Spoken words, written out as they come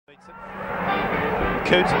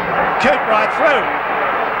Coote right through.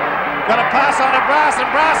 Got a pass on to Brass, and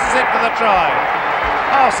Brass is in for the try.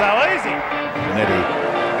 Oh, so easy. Kennedy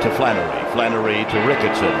to Flannery to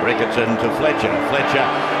Ricketson to Fletcher. Fletcher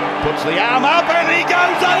puts the arm up and he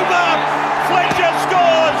goes over. Fletcher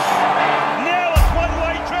scores. Now it's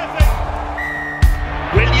one-way traffic.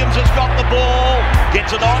 Williams has got the ball,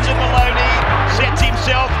 gets it on to Maloney, sets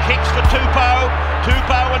himself, kicks for Tupou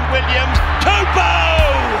and Williams. Tupou!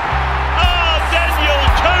 Daniel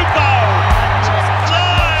Tupou,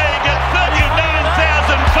 flying at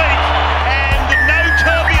 39,000 feet and no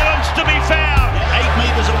turbulence to be found. 8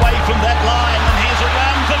 metres away from that line, and here's a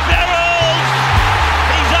run for Verrills.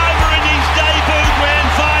 He's over in his debut grand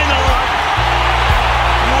final.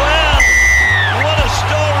 Well, what a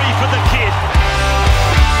story for the kid.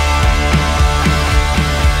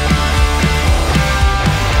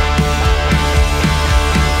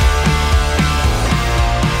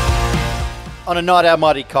 On a night, our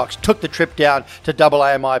mighty Cox took the trip down to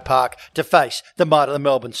AAMI Park to face the might of the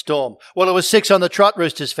Melbourne Storm. Well, it was 6 on the trot,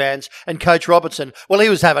 Roosters fans, and Coach Robertson, well, he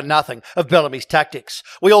was having nothing of Bellamy's tactics.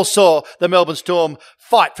 We all saw the Melbourne Storm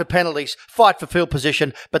fight for penalties, fight for field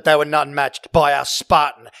position, but they were none matched by our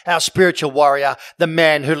Spartan, our spiritual warrior, the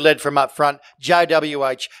man who led from up front,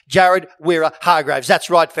 JWH, Jared Waerea-Hargreaves. That's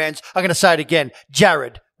right, fans. I'm going to say it again.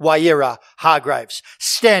 Jared Waerea-Hargreaves.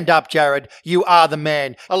 Stand up, Jared. You are the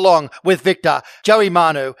man. Along with Victor, Joey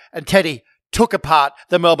Manu and Teddy took apart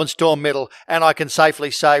the Melbourne Storm middle, and I can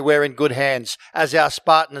safely say we're in good hands as our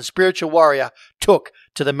Spartan and spiritual warrior took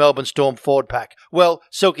to the Melbourne Storm forward pack. Well,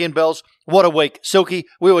 Silky and Bells, what a week. Silky,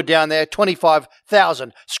 we were down there,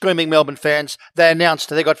 25,000 screaming Melbourne fans. They announced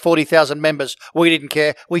they got 40,000 members. We didn't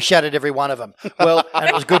care. We shouted every one of them. Well, and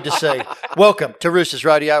it was good to see. Welcome to Roosters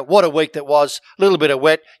Radio. What a week that was. A little bit of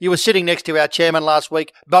wet. You were sitting next to our chairman last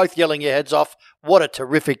week, both yelling your heads off. What a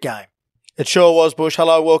terrific game. It sure was, Bush.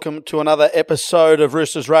 Hello, welcome to another episode of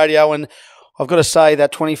Roosters Radio. And I've got to say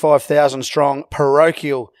that 25,000 strong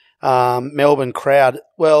parochial Melbourne crowd,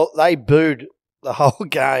 well, they booed the whole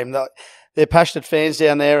game. They're passionate fans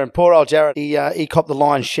down there, and poor old Jared, he copped the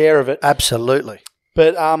lion's share of it. Absolutely.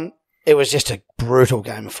 But it was just a brutal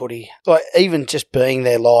game of footy. Like, even just being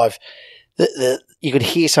there live, you could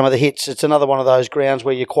hear some of the hits. It's another one of those grounds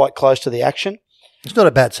where you're quite close to the action. It's not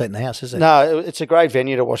a bad seat in the house, is it? No, it's a great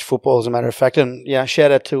venue to watch football, as a matter of fact. And,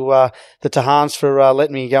 shout out to the Tahans for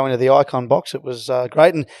letting me go into the icon box. It was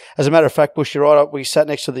great. And as a matter of fact, Bush, you're right, we sat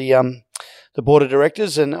next to the board of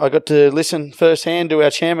directors, and I got to listen firsthand to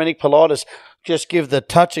our chairman, Nick Politis, just give the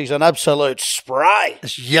touchies an absolute spray.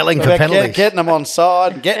 Just yelling for penalties. Getting them on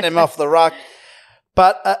side, getting them off the ruck.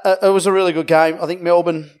 But it was a really good game. I think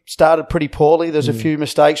Melbourne started pretty poorly. There's a few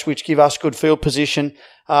mistakes which give us good field position,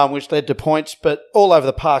 which led to points. But all over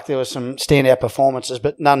the park there were some standout performances,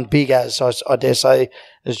 but none big as, I dare say,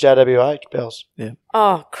 as JWH, Bells. Yeah.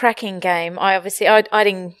 Oh, cracking game. I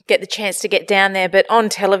didn't get the chance to get down there, but on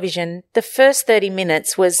television, the first 30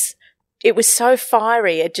 minutes was so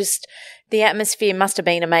fiery. The atmosphere must have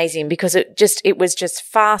been amazing because it was just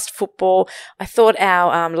fast football. I thought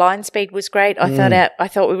our line speed was great. I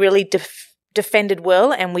thought we really defended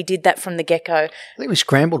well, and we did that from the get-go. I think we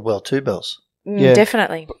scrambled well too, Bells. Yeah.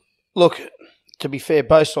 Definitely. Look, to be fair,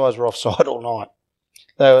 both sides were offside all night.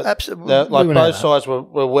 They were Absolutely. both sides were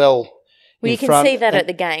well. Well, you can front. see that at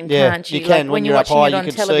the game, can't you? You can when you're watching up high, it on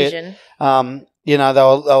you can television. See it. They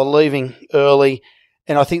were leaving early,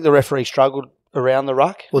 and I think the referee struggled around the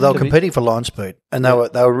ruck. Well, they were competing for line speed, and they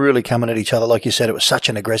were really coming at each other. Like you said, it was such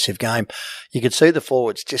an aggressive game. You could see the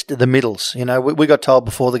forwards, just the middles. We got told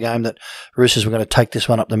before the game that Roosters were going to take this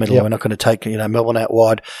one up the middle. Yep. We're not going to take Melbourne out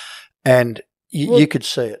wide, and you could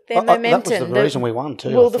see it. Their momentum. That was the reason we won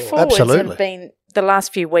too. Well, the forwards Absolutely. have been the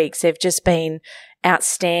last few weeks. They've just been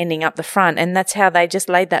outstanding up the front, and that's how they just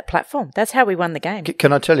laid that platform. That's how we won the game.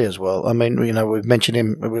 Can I tell you as well? I mean, we've mentioned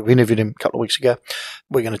him. We've interviewed him a couple of weeks ago.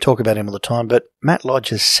 We're going to talk about him all the time, but Matt Lodge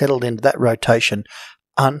has settled into that rotation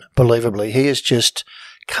unbelievably. He is just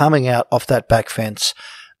coming out off that back fence.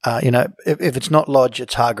 If it's not Lodge,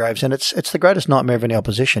 it's Hargreaves, and it's the greatest nightmare of any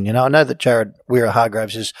opposition. I know that Jared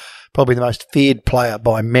Waerea-Hargreaves is probably the most feared player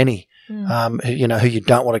by many. Who you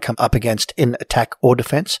don't want to come up against in attack or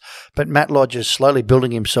defence. But Matt Lodge is slowly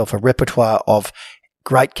building himself a repertoire of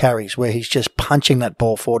great carries where he's just punching that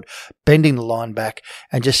ball forward, bending the line back,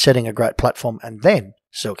 and just setting a great platform. And then,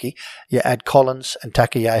 Silky, you add Collins and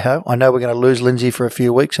Takayaho. I know we're going to lose Lindsay for a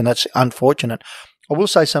few weeks, and that's unfortunate. I will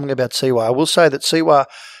say something about Siwa. I will say that Siwa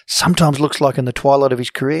sometimes looks like in the twilight of his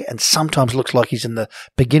career and sometimes looks like he's in the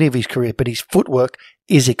beginning of his career, but his footwork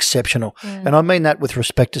is exceptional. And I mean that with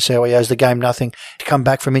respect to Sowie as the game nothing. To come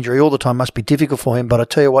back from injury all the time must be difficult for him, but I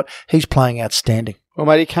tell you what, he's playing outstanding. Well,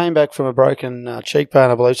 mate, he came back from a broken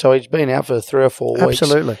cheekbone, I believe, so he's been out for 3 or 4 weeks.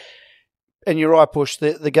 Absolutely. And you're right, Bush,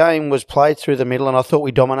 the game was played through the middle, and I thought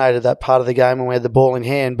we dominated that part of the game and we had the ball in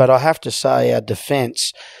hand, but I have to say our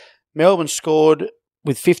defence, Melbourne scored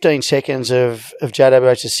with 15 seconds of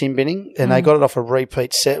JWH's sin binning, and they got it off a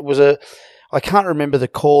repeat set. It was I can't remember the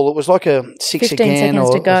call. It was like a 6 15 again. seconds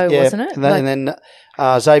to go, wasn't it? And then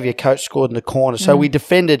Xavier Coates scored in the corner. So we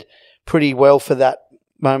defended pretty well for that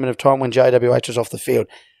moment of time when JWH was off the field.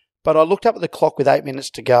 But I looked up at the clock with 8 minutes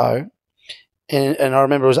to go, and I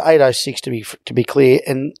remember it was 8:06 to be clear,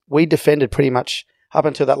 and we defended pretty much up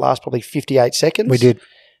until that last probably 58 seconds. We did.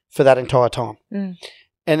 For that entire time.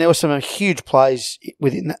 And there were some huge plays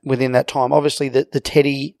within that time. Obviously, the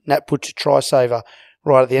Teddy Nat Butcher try saver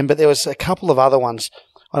right at the end, but there was a couple of other ones.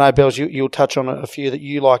 I know, Bells, you'll touch on a few that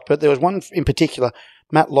you liked, but there was one in particular,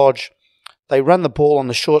 Matt Lodge. They run the ball on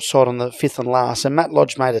the short side on the fifth and last, and Matt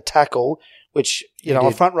Lodge made a tackle, which,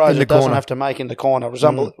 a front rower doesn't have to make in the corner. It was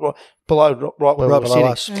below right where we were sitting.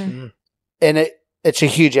 Us. And it's a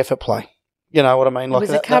huge effort play. You know what I mean? It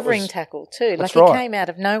was a covering tackle too. Like right. He came out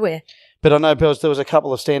of nowhere. But I know, Bells, there was a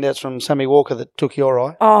couple of standouts from Sammy Walker that took your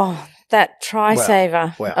eye. Oh, that try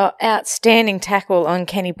saver. Wow. Oh, outstanding tackle on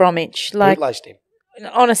Kenny Bromwich. Like, Laced him.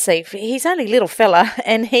 honestly, he's only a little fella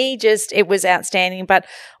and it was outstanding. But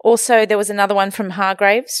also there was another one from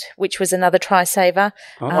Hargraves, which was another try saver.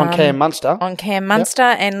 On Cam Munster. On Cam Munster,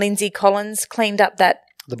 and Lindsay Collins cleaned up that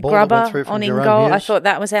The ball that went grubber through from on in Jerome goal. I Hughes. thought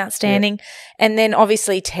that was outstanding. Yeah. And then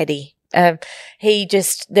obviously Teddy. There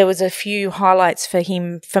was a few highlights for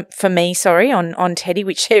him, for me, on Teddy,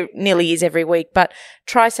 which there nearly is every week, but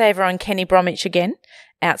try saver on Kenny Bromwich again,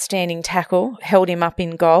 outstanding tackle, held him up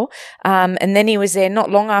in goal. And then he was there not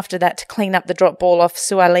long after that to clean up the drop ball off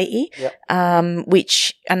Suali'i,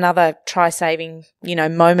 which another try saving,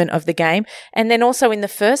 moment of the game. And then also in the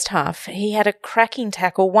first half, he had a cracking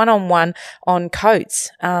tackle 1-on-1 on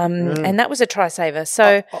Coates. And that was a try saver.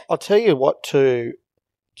 So I'll tell you what too.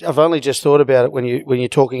 I've only just thought about it when you're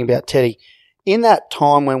talking about Teddy. In that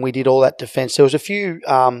time when we did all that defence, there was a few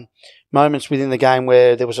moments within the game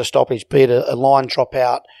where there was a stoppage, be it a line drop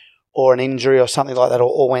out or an injury or something like that,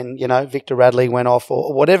 or when, Victor Radley went off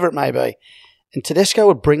or whatever it may be. And Tedesco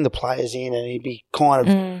would bring the players in and he'd be kind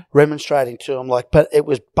of remonstrating to them, but it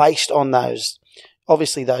was based on those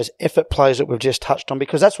effort plays that we've just touched on,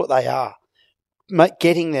 because that's what they are.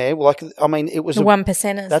 Getting there, it was the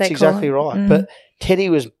 1%ers. That's exactly right. But Teddy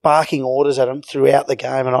was barking orders at him throughout the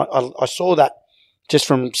game, and I saw that just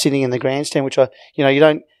from sitting in the grandstand, which you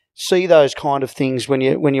don't see those kind of things when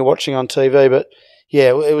you're watching on TV. But yeah,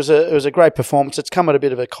 it was a great performance. It's come at a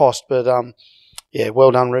bit of a cost, but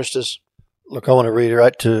well done, Roosters. Look, I want to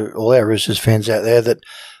reiterate to all our Roosters fans out there that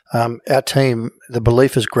our team, the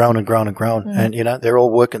belief has grown and grown and grown. And, they're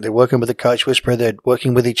all working. They're working with the coach whisperer. They're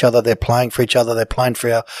working with each other. They're playing for each other. They're playing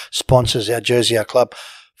for our sponsors, our jersey, our club.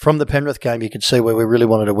 From the Penrith game, you could see where we really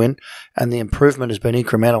wanted to win, and the improvement has been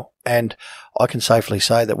incremental. And I can safely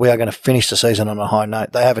say that we are going to finish the season on a high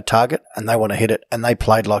note. They have a target, and they want to hit it, and they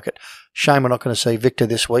played like it. Shame we're not going to see Victor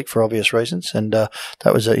this week for obvious reasons, and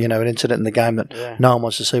that was an incident in the game that no one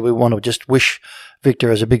wants to see. We want to just wish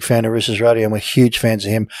Victor, as a big fan of Roosters Radio, and we're huge fans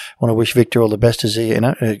of him, want to wish Victor all the best as he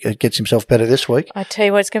gets himself better this week. I tell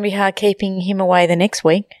you what, it's going to be hard keeping him away the next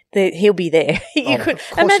week. He'll be there. You could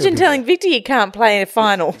imagine telling Victor you can't play in a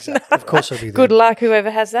final. Exactly. Of course he'll be there. Good luck,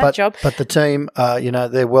 whoever has that job. But the team,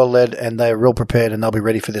 they're well led and they're real prepared, and they'll be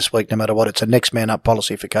ready for this week no matter what. It's a next man up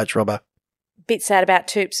policy for Coach Robbo. Bit sad about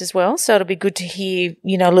Toops as well, so it'll be good to hear,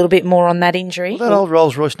 a little bit more on that injury. Well, that old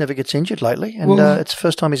Rolls Royce never gets injured lately, and it's the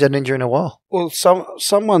first time he's had an injury in a while. Well,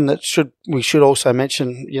 someone that we should also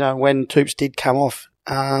mention, when Toops did come off,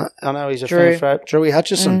 I know he's a fan for Drewy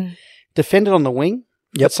Hutchison, defended on the wing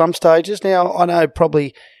at some stages. Now, I know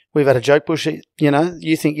probably we've had a joke, Bush,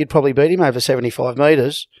 you think you'd probably beat him over 75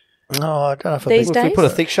 metres. No, I don't know if we put a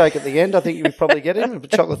thick shake at the end, I think you would probably get him, a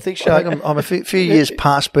chocolate thick shake. I'm a few years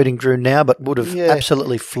past beating Drew now, but would have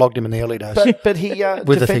absolutely flogged him in the early days. But he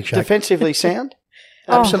with a thick shake. Defensively sound.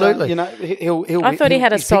 Absolutely. I thought he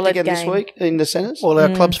had a solid again game this week in the centres. Well,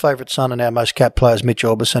 our club's favourite son and our most capped player is Mitch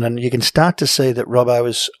Orbison, and you can start to see that Robbo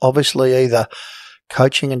is obviously either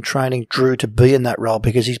coaching and training Drew to be in that role,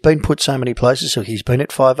 because he's been put so many places. So he's been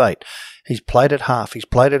at 5'8". He's played at half. He's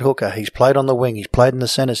played at hooker. He's played on the wing. He's played in the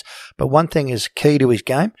centres. But one thing is key to his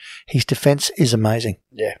game. His defence is amazing.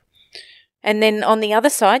 Yeah. And then on the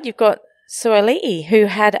other side, you've got Suali'i, who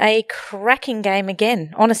had a cracking game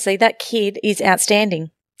again. Honestly, that kid is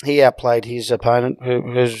outstanding. he outplayed his opponent,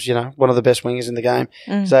 who's one of the best wingers in the game,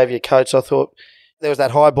 Xavier Coates. I thought there was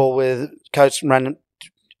that high ball where Coates ran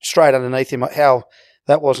straight underneath him. How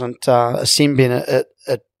that wasn't a sin bin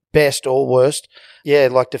at best or worst. Yeah,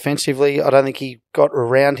 like defensively, I don't think he got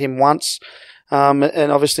around him once.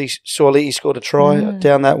 And obviously, Sorley, he scored a try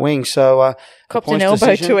down that wing. So copped an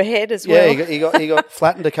elbow to a head as well. Yeah, he got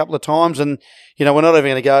flattened a couple of times, and we're not even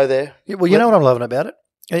going to go there. Well, you know what I'm loving about it?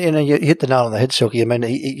 You hit the nail on the head, Silky. I mean,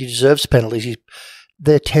 he deserves penalties.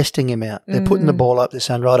 They're testing him out. They're putting the ball up. They're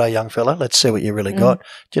saying, righto, young fella, let's see what you really got.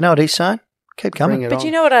 Do you know what he's saying? Keep coming. But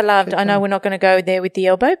you know what I loved? I know we're not going to go there with the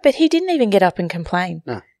elbow, but he didn't even get up and complain.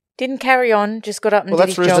 No. Didn't carry on, just got up and did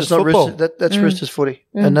his job. That's not Roosters, that's Roosters footy,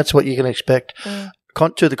 and that's what you can expect.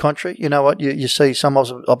 To the contrary, you know what? You see some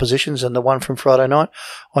oppositions, and the one from Friday night,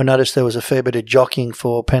 I noticed there was a fair bit of jockeying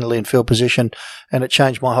for penalty and field position, and it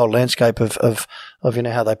changed my whole landscape of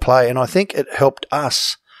how they play. And I think it helped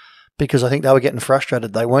us because I think they were getting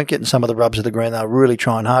frustrated. They weren't getting some of the rubs of the green they were really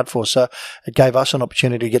trying hard for. So it gave us an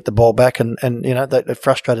opportunity to get the ball back, and it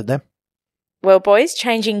frustrated them. Well, boys,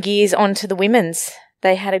 changing gears onto the women's.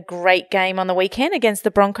 They had a great game on the weekend against the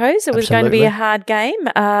Broncos. It was going to be a hard game.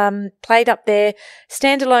 Played up their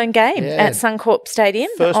standalone game at Suncorp Stadium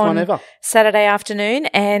First on one ever. Saturday afternoon,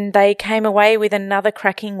 and they came away with another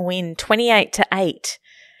cracking win, 28-8.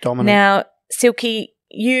 Dominant. Now, Silky,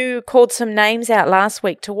 you called some names out last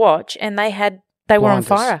week to watch, and they were on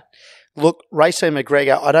fire. Look, Racine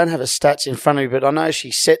McGregor, I don't have her stats in front of me, but I know she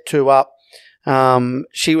set 2 up.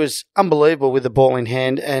 She was unbelievable with the ball in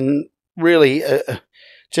hand, and really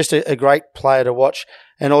just a great player to watch.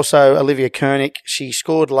 And also Olivia Koenig, she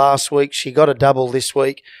scored last week. She got a double this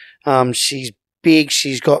week. She's big.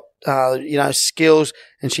 She's got, skills,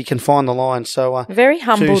 and she can find the line. So very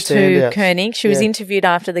humble too, Koenig. She was interviewed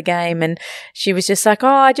after the game, and she was just like,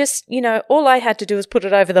 I just, all I had to do was put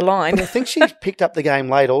it over the line. But I think she's picked up the game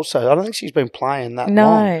late also. I don't think she's been playing that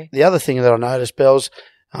long. The other thing that I noticed, Bells,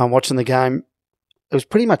 watching the game, it was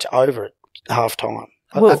pretty much over at halftime.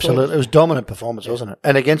 Well, absolutely. It was dominant performance, wasn't it?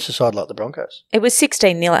 And against a side like the Broncos. It was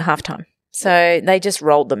 16-0 at halftime. So they just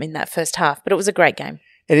rolled them in that first half, but it was a great game.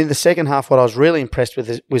 And in the second half, what I was really impressed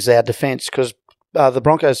with was our defence, because the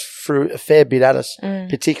Broncos threw a fair bit at us,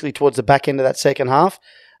 particularly towards the back end of that second half.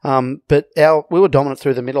 But we were dominant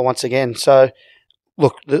through the middle once again. So,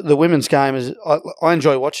 look, the women's game is I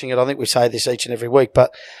enjoy watching it. I think we say this each and every week,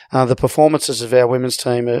 but the performances of our women's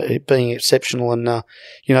team are being exceptional, and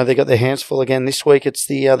they got their hands full again this week. It's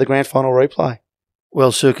the grand final replay.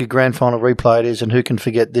 Well, Suki, grand final replay it is, and who can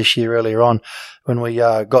forget this year earlier on when we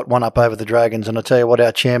got one up over the Dragons? And I tell you what,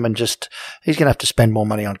 our chairman he's going to have to spend more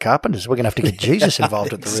money on carpenters. We're going to have to get Jesus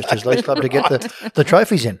involved at the Roosters Leagues Club to get the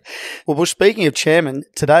trophies in. Well, speaking of chairman,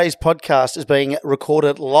 today's podcast is being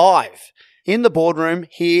recorded live in the boardroom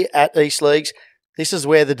here at East Leagues. This is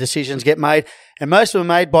where the decisions get made, and most of them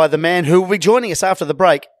are made by the man who will be joining us after the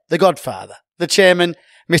break, the Godfather, the chairman,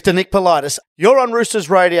 Mr. Nick Politis. You're on Roosters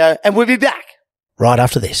Radio, and we'll be back right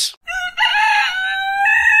after this.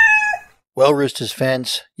 Well, Roosters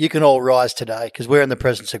fans, you can all rise today because we're in the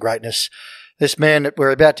presence of greatness. This man that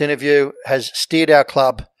we're about to interview has steered our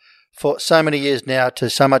club for so many years now to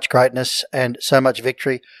so much greatness and so much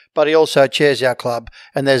victory, but he also chairs our club,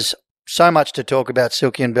 and there's so much to talk about,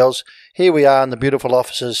 Silky and Bells. Here we are in the beautiful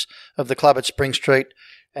offices of the club at Spring Street.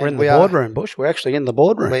 We're in the boardroom, Bush. We're actually in the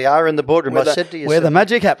boardroom. We are in the boardroom. I said to you, where the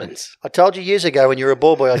magic happens. I told you years ago when you were a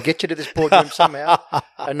ball boy, I'd get you to this boardroom somehow,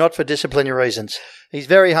 and not for disciplinary reasons. He's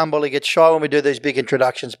very humble. He gets shy when we do these big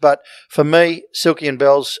introductions. But for me, Silky and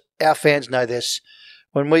Bells, our fans know this.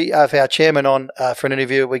 When we have our chairman on for an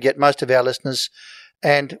interview, we get most of our listeners,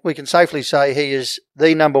 and we can safely say he is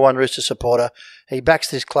the number one Rooster supporter. He backs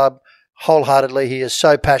this club wholeheartedly. He is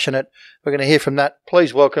so passionate. We're going to hear from that.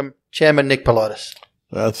 Please welcome Chairman Nick Politis.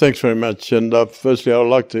 Thanks very much. And firstly, I would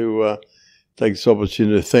like to take this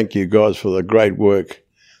opportunity to thank you guys for the great work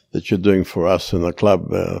that you're doing for us in the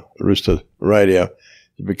club. Rooster Radio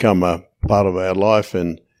has become a part of our life,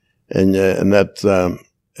 and that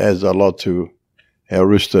adds a lot to our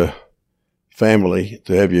Rooster family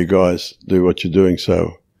to have you guys do what you're doing.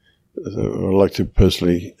 So I'd like to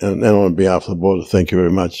personally, and on behalf of the board, thank you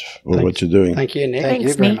very much for what you're doing. Thank you, Nick. Thank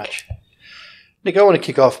you very much. Nick, I want to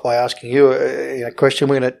kick off by asking you a question.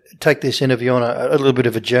 We're going to take this interview on a little bit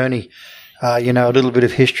of a journey, a little bit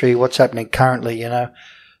of history, what's happening currently,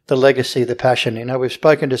 the legacy, the passion. We've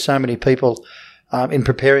spoken to so many people in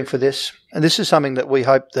preparing for this, and this is something that we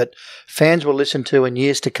hope that fans will listen to in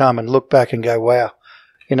years to come and look back and go, wow,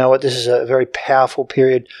 you know what, this is a very powerful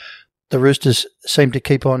period. The Roosters seem to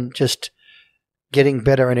keep on just getting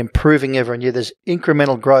better and improving every year. There's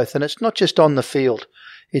incremental growth, and it's not just on the field.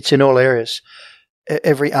 It's in all areas.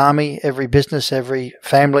 Every army, every business, every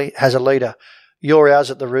family has a leader. You're ours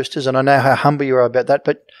at the Roosters, and I know how humble you are about that,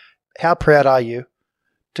 but how proud are you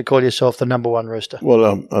to call yourself the number one Rooster? Well,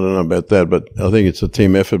 I don't know about that, but I think it's a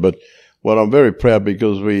team effort. But what I'm very proud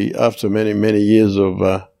because we, after many, many years of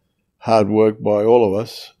hard work by all of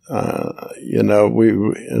us, we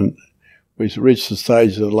reached the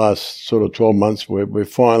stage in the last sort of 12 months where we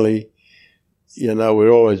finally, we've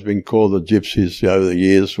always been called the Gypsies over the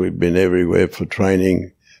years. We've been everywhere for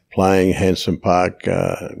training, playing, Hanson Park,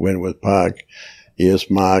 Wentworth Park, ES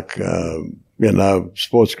Mark,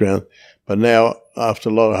 sports ground. But now, after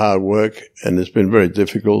a lot of hard work, and it's been very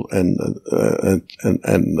difficult, and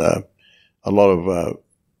a lot of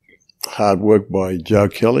hard work by Joe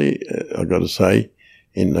Kelly, I've got to say,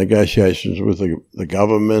 in negotiations with the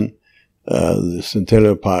government, the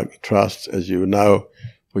Centennial Park Trust. As you know,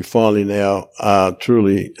 we finally now are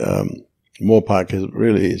truly, Moore Park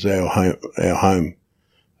is our home,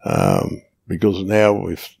 because now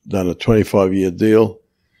we've done a 25-year deal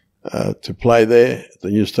to play there at the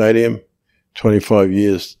new stadium, 25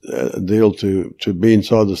 years deal to be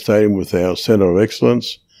inside the stadium with our Centre of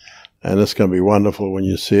Excellence, and it's going to be wonderful when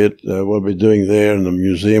you see it. What we're doing there in the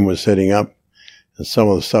museum we're setting up, and some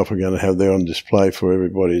of the stuff we're going to have there on display for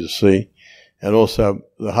everybody to see. And also,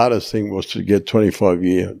 the hardest thing was to get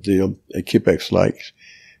 25-year deal at Kippax Lakes,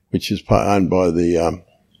 which is owned by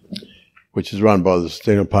which is run by the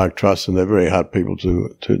Centennial Park Trust, and they're very hard people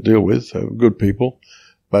to deal with. They're good people,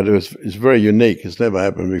 but it's very unique. It's never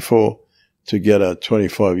happened before to get a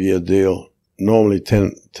 25-year deal. Normally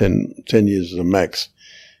 10 years is the max.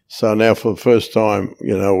 So now for the first time,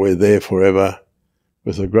 we're there forever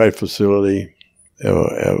with a great facility.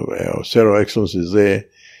 Our Centre of Excellence is there.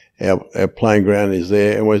 Our playing ground is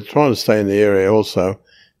there. And we're trying to stay in the area also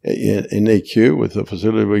in EQ with the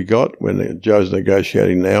facility we got when Joe's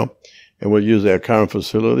negotiating now. And we'll use our current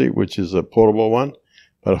facility, which is a portable one,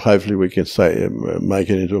 but hopefully we can make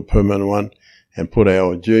it into a permanent one and put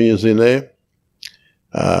our juniors in there,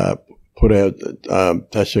 put our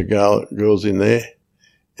Tasha girls in there,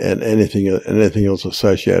 and anything else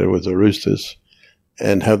associated with the Roosters,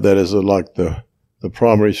 and have that as the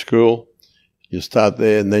primary school. You start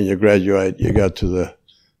there, and then you graduate. You go to the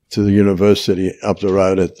university up the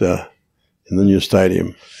road in the new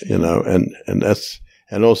stadium,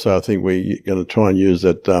 and also I think we're going to try and use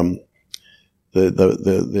that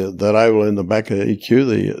that oval in the back of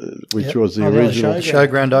EQ, which was the original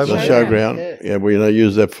showground oval. The showground. Yeah, we're going to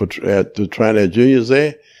use that to train our juniors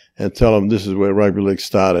there and tell them this is where rugby league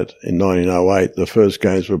started in 1908. The first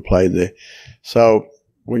games were played there. So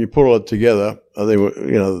when you put all it together, I think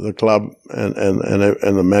the club and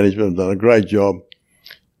the management have done a great job.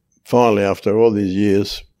 Finally, after all these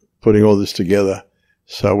years, putting all this together,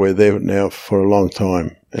 so we're there now for a long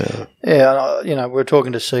time. Yeah, we're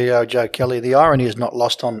talking to CEO Joe Kelly. The irony is not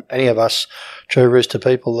lost on any of us true Rooster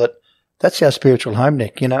people that's our spiritual home,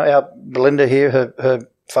 Nick. Our Belinda here, her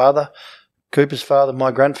father, Cooper's father,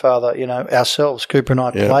 my grandfather, ourselves, Cooper and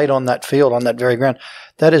I played on that field, on that very ground.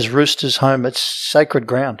 That is Roosters' home. It's sacred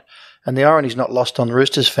ground. And the irony is not lost on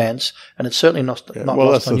Roosters fans, and it's certainly not lost on you.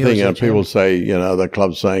 Well, that's the thing. People say, other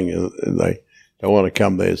clubs saying they don't want to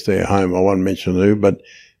come there. It's their home. I won't mention who, but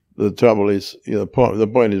the trouble is, the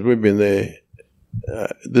point is we've been there.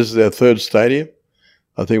 This is our third stadium.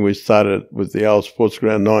 I think we started with the old sports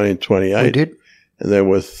ground in 1928. We did. And then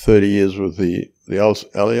we're 30 years with the old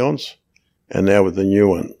Allianz, and now with the new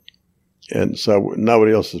one. And so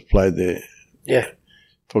nobody else has played there. Yeah.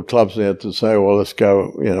 For clubs now to say, well, let's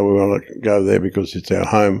go, we want to go there because it's our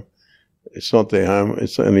home. It's not their home.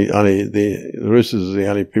 It's only the Roosters are the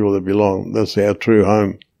only people that belong. That's our true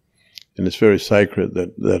home. And it's very sacred,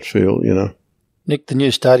 that field, Nick, the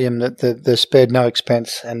new stadium, they're spared no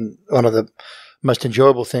expense, and one of the most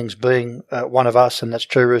enjoyable things being one of us, and that's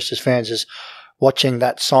true Roosters fans, is watching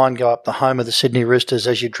that sign go up, the home of the Sydney Roosters,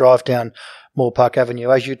 as you drive down Moore Park Avenue.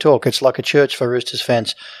 As you talk, it's like a church for Roosters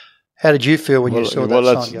fans. How did you feel when you saw that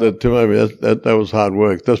sign go up? To me, that was hard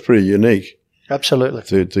work. That's pretty unique.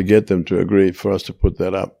 Absolutely. To get them to agree for us to put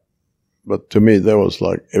that up. But to me, that was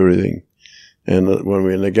like everything. And when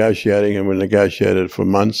we were negotiating, and we negotiated for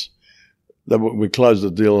months, we closed the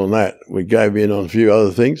deal on that. We gave in on a few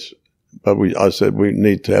other things, but I said we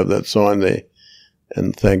need to have that sign there.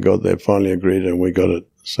 And thank God they finally agreed, and we got it.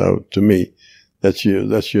 So to me, that's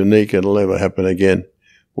unique. It'll never happen again,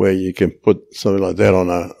 where you can put something like that on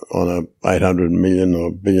a $800 million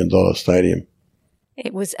or $1 billion stadium.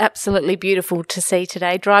 It was absolutely beautiful to see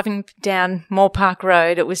today. Driving down Moore Park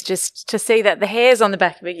Road, it was just to see that the hairs on the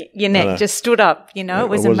back of your neck just stood up, it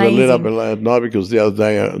was amazing. Lit up at night because the other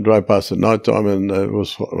day I drove past at night time and it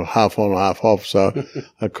was half on, half off, so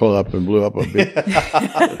I called up and blew up a bit.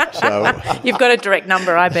 So you've got a direct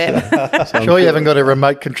number, I bet. So sure you haven't got a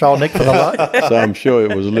remote control, Nick, for the light? So I'm sure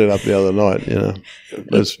it was lit up the other night,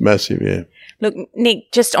 It's massive, yeah. Look,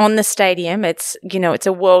 Nick, just on the stadium, it's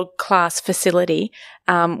a world-class facility.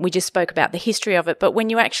 We just spoke about the history of it, but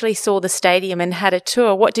when you actually saw the stadium and had a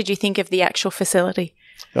tour, what did you think of the actual facility?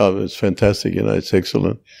 Oh, it's fantastic, it's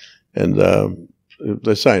excellent. And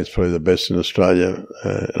they're saying it's probably the best in Australia,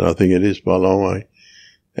 and I think it is by a long way.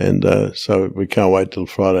 And so we can't wait till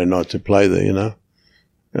Friday night to play there,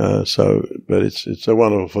 but it's a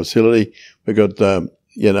wonderful facility. We've got a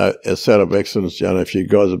set of excellence. I don't know if you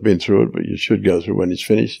guys have been through it, but you should go through when it's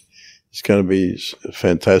finished. It's going to be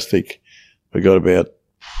fantastic. We've got about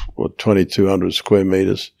 2,200 square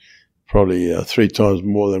meters, probably 3 times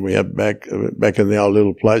more than we have back in the old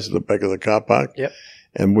little place at the back of the car park. Yep.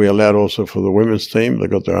 And we allowed also for the women's team. They've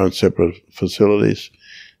got their own separate facilities.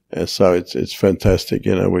 So it's fantastic.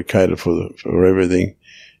 We cater for everything.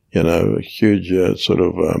 A huge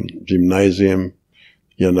gymnasium.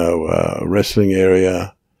 Wrestling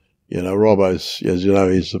area. Robbo's, as you know,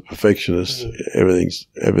 he's a perfectionist. Everything's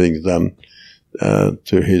done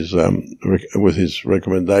to his with his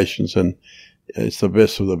recommendations, and it's the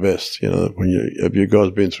best of the best. Have you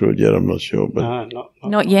guys been through it yet? I'm not sure, but no,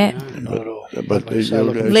 not yet. No, not at all. But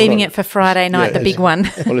leaving it for Friday night, the big one.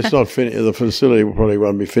 Well, it's not finished. The facility probably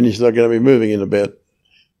won't be finished. They're going to be moving in about.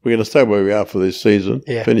 We're going to stay where we are for this season.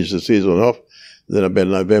 Yeah. Finish the season off. Then about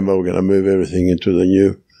November, we're going to move everything into the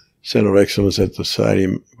new Centre of Excellence at the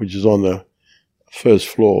stadium, which is on the first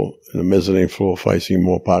floor, in the mezzanine floor facing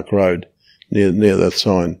Moore Park Road, near that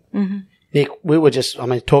sign. Mm-hmm. Nick, we were just,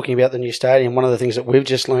 talking about the new stadium. One of the things that we've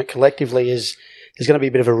just learnt collectively is there's going to be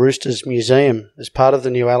a bit of a Roosters museum as part of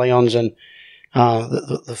the new Allianz, and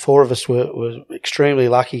the 4 of us were extremely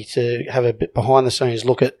lucky to have a bit behind the scenes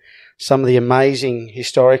look at some of the amazing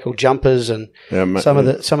historical jumpers and some of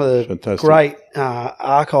the fantastic. Great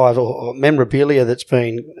archive or memorabilia that's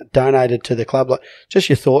been donated to the club. Like, just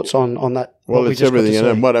your thoughts on that. Well, it's everything.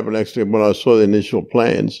 And what happened actually when I saw the initial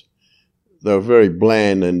plans, they were very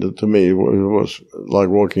bland, and to me it was like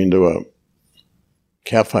walking into a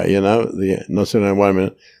cafe. And I said, "No, wait a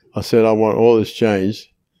minute." I said, "I want all this changed."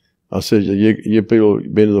 I said, you people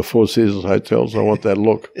been to the Four Seasons hotels. I want that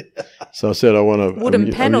look. So I said, I want a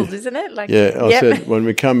wooden panels, isn't it? I said, when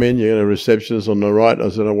we come in, you're going to receptionist on the right. I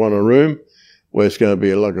said, I want a room where it's going to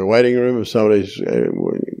be like a waiting room if somebody is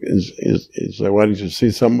waiting to see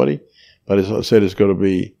somebody. But as I said, it's got to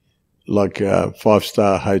be like a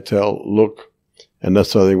 5-star hotel look, and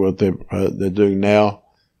that's I think what they're doing now.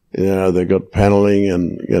 They've got paneling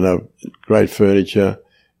and great furniture.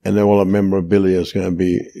 And then all the memorabilia is going to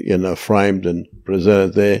be, framed and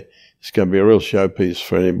presented there. It's going to be a real showpiece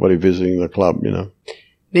for anybody visiting the club,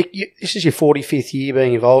 Nick, this is your 45th year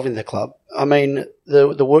being involved in the club.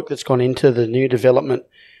 The work that's gone into the new development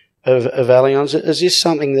of Allianz, is this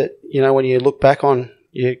something that, when you look back on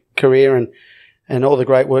your career and all the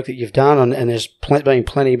great work that you've done, and there's been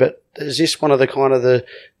plenty, but is this one of the kind of the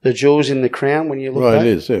jewels in the crown when you look back? Right,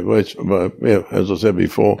 it is. Yeah. Well, as I said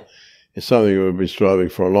before, it's something we've been striving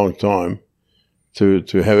for a long time to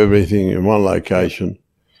have everything in one location,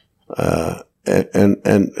 and add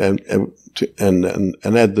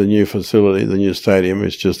the new facility, the new stadium.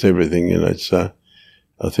 It's just everything. It's I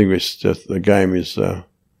think it's just the game is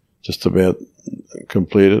just about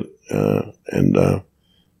completed, and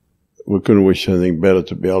we couldn't wish anything better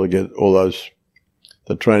to be able to get all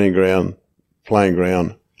the training ground, playing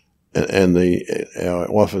ground, and our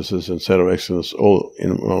offices and Centre of Excellence all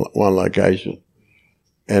in one location,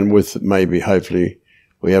 and with maybe hopefully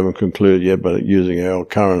we haven't concluded yet, but using our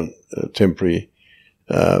current temporary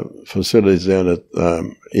facilities down at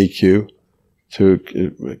EQ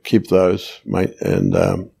to keep those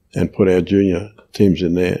and put our junior teams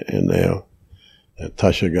in there and our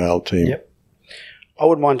Tasha Gale team. Yep. I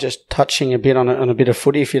wouldn't mind just touching a bit on a bit of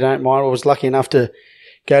footy if you don't mind. I was lucky enough to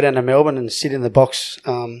go down to Melbourne and sit in the box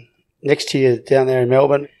next to you down there in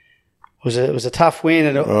Melbourne. It was a tough win,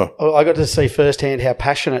 and I got to see firsthand how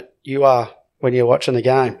passionate you are when you're watching the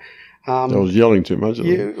game. I was yelling too much.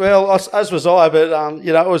 Well, as was I, but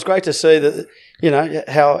it was great to see that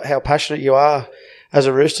how passionate you are as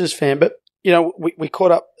a Roosters fan. But we caught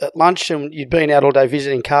up at lunch, and you'd been out all day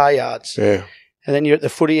visiting car yards. Yeah. And then you're at the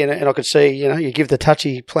footy, and I could see, you give the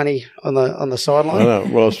touchy plenty on the sideline. I know.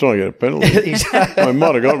 Well, I was trying to get a penalty. Exactly. I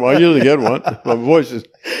might have got one. I usually get one. My voice is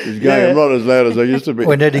going. I'm not as loud as I used to be.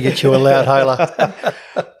 We need to get you a loud hailer.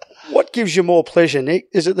 What gives you more pleasure, Nick?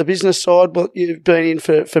 Is it the business side, what you've been in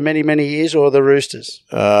for many, many years, or the Roosters?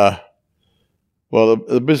 Well,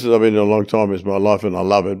 the business I've been in a long time is my life, and I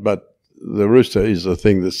love it. But the Rooster is the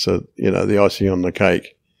thing that's, the icing on the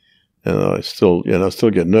cake. And I still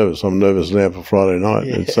get nervous. I'm nervous now for Friday night.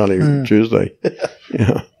 Yeah. It's only Tuesday.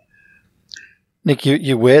 Yeah. Nick,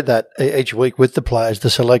 you wear that each week with the players, the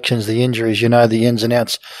selections, the injuries, the ins and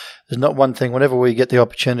outs. There's not one thing. Whenever we get the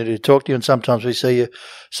opportunity to talk to you, and sometimes we see you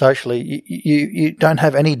socially, you don't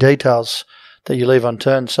have any details that you leave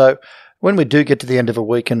unturned. So when we do get to the end of a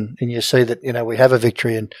week and you see that, we have a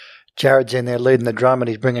victory and Jared's in there leading the drum and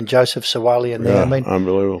he's bringing Joseph Sawali in there. Yeah, I mean,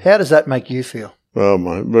 unbelievable. How does that make you feel? Well,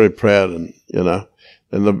 I'm very proud, and the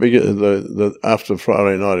after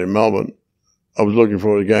Friday night in Melbourne, I was looking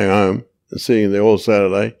forward to going home and seeing there all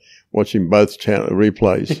Saturday, watching both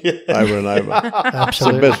replays over and over. Absolutely. It's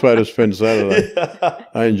the best way to spend Saturday.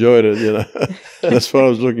 I enjoyed it, That's what I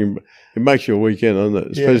was looking. It makes your weekend, doesn't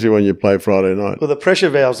it? Especially when you play Friday night. Well, the pressure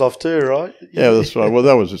valve's off too, right? Yeah, that's right. Well,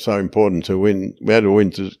 that was so important to win. We had to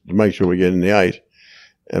win to make sure we get in the 8,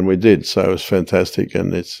 and we did. So it was fantastic,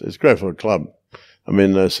 and it's great for the club. I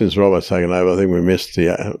mean, since Robert's taken over, I think we missed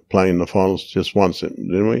playing in the finals just once,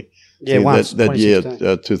 didn't we? Yeah, once. That year,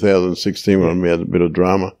 2016, when we had a bit of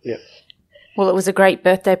drama. Yeah. Well, it was a great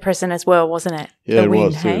birthday present as well, wasn't it? Yeah, the it win,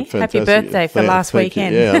 was. Hey? Fantastic. Happy birthday for last thank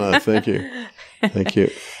weekend. You. Yeah, no, thank you. Thank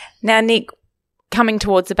you. Now, Nick, coming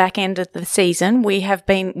towards the back end of the season,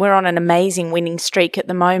 we're on an amazing winning streak at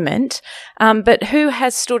the moment. But who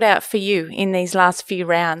has stood out for you in these last few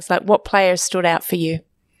rounds? Like, what players stood out for you?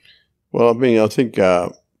 Well, I think,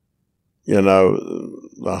 the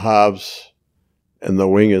halves and the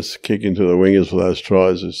wingers, kicking to the wingers for those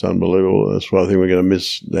tries is unbelievable. That's why I think we're going to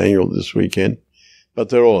miss Daniel this weekend. But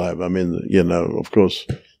they all have. I mean, of course,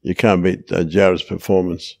 you can't beat Jared's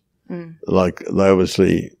performance. Like,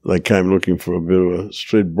 they came looking for a bit of a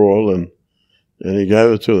street brawl and he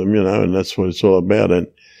gave it to them, and that's what it's all about. And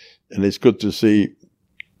it's good to see,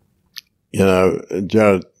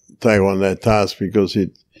 Jared take on that task because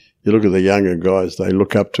you look at the younger guys, they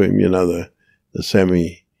look up to him, the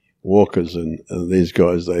Sammy Walkers and these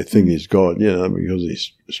guys, they think he's God, because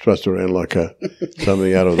he's stressed around like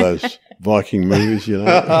something out of those Viking movies,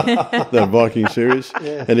 the Viking series.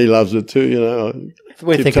 Yeah. And he loves it too,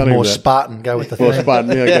 We're thinking more Spartan, go with the more thing.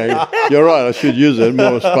 Spartan, okay. You're right, I should use it,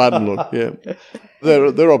 more Spartan look, yeah.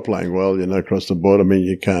 They're all playing well, across the board. I mean,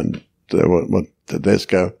 you can't, what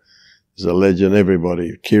Tedesco is a legend,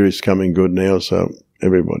 everybody. Kiri's coming good now, so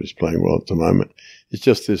everybody's playing well at the moment. It's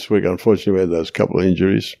just this week, unfortunately, we had those couple of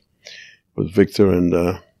injuries with Victor and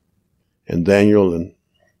Daniel and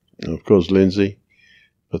of course Lindsay.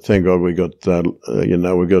 But thank God we got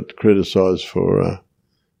we got criticised for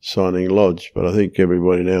signing Lodge. But I think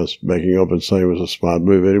everybody now is backing up and saying it was a smart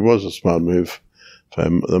move. And it was a smart move. For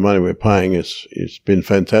the money we're paying, it's been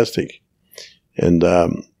fantastic, and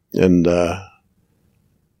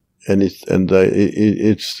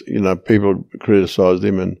it's people criticised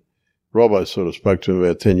him, and Robbo sort of spoke to him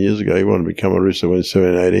about 10 years ago. He wanted to become a Rooster when he was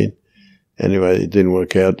 17, 18. Anyway, it didn't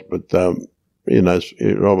work out, but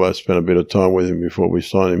Robbo spent a bit of time with him before we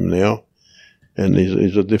signed him now, and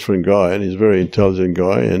he's a different guy, and he's a very intelligent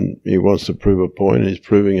guy, and he wants to prove a point, and he's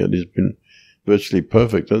proving it. He's been virtually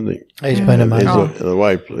perfect, hasn't he? He's been amazing. The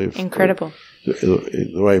way he plays, incredible.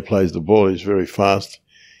 The way he plays the ball, he's very fast.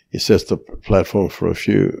 He sets the platform for a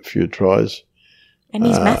few tries. And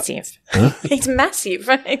he's massive. Huh? He's massive.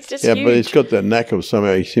 It's just huge. But he's got that knack of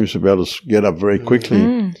somehow he seems to be able to get up very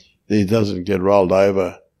quickly. He doesn't get rolled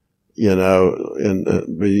over, but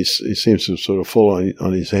he seems to sort of fall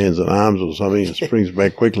on his hands and arms or something and springs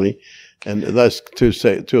back quickly. And those 2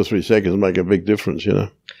 or 3 seconds make a big difference,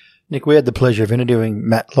 Nick, we had the pleasure of interviewing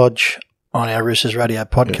Matt Lodge on our Roosters Radio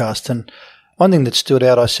podcast, and one thing that stood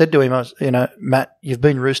out, I said to him, Matt, you've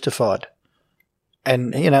been Roosterified.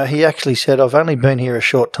 And, he actually said, I've only been here a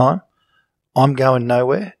short time. I'm going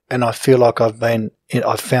nowhere, and I feel like I've found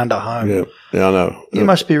a home. Yeah, I know. You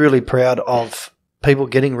must be really proud of people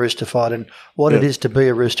getting Roosterified and what it is to be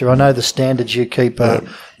a Rooster. I know the standards you keep are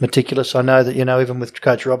meticulous. I know that, even with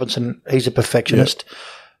Coach Robinson, he's a perfectionist. Yeah.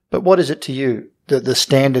 But what is it to you, the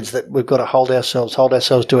standards that we've got to hold ourselves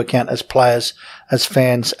to account as players, as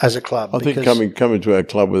fans, as a club? I think coming to our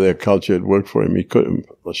club with our culture, it worked for him. He could,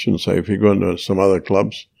 I shouldn't say, if he'd gone to some other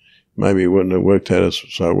clubs, maybe he wouldn't have worked at us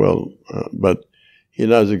so well. But he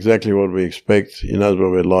knows exactly what we expect. He knows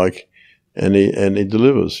what we like, and he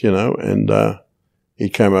delivers, and he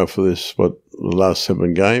came out for this, the last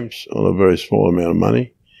 7 games on a very small amount of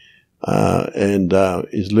money. And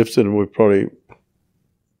he's lifted, and we'll probably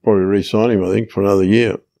re-sign him, I think, for another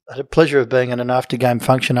year. I had the pleasure of being in an after-game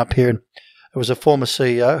function up here, and it was a former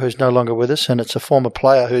CEO who's no longer with us, and it's a former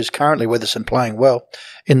player who's currently with us and playing well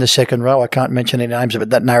in the second row. I can't mention any names of it.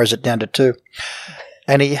 That narrows it down to 2.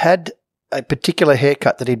 And he had a particular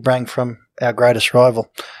haircut that he'd bring from our greatest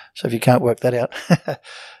rival. So if you can't work that out.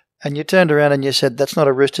 And you turned around and you said, that's not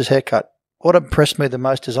a Roosters haircut. What impressed me the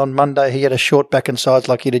most is on Monday he had a short back and sides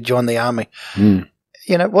like he'd joined the army. Mm.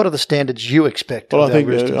 You know, what are the standards you expect? Well, of I think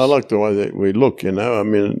Roosters? I like the way that we look. You know, I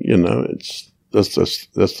mean, you know, that's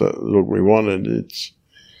the look we wanted.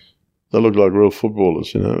 They look like real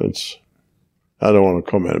footballers. You know, I don't want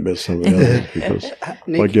to comment about some of the others because it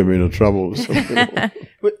might get me into trouble with something.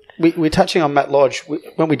 We're touching on Matt Lodge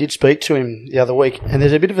when we did speak to him the other week, and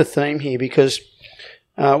there's a bit of a theme here because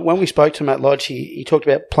when we spoke to Matt Lodge, he talked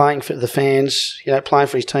about playing for the fans, you know, playing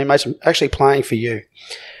for his teammates, and actually playing for you.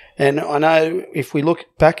 And I know if we look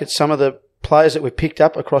back at some of the players that we've picked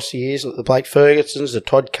up across the years, like the Blake Fergusons, the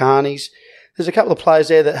Todd Carneys, there's a couple of players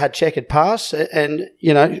there that had checkered past, and,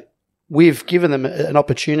 you know, we've given them an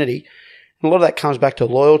opportunity. And a lot of that comes back to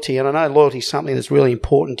loyalty, and I know loyalty is something that's really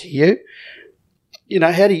important to you. You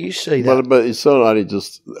know, how do you see that? But it's not only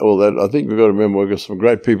just all that. I think we've got to remember we've got some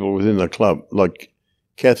great people within the club, like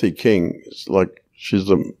Kathy King. It's like she's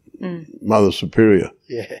the mother superior.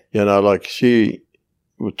 Yeah. You know, like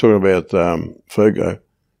we're talking about Fergo.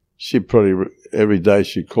 She probably every day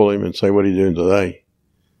she'd call him and say, "What are you doing today?"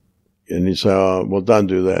 And he'd say, "Oh, well, don't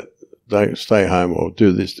do that. Don't stay home, or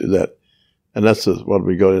do this, do that." And that's what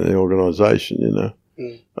we got in the organisation, you know.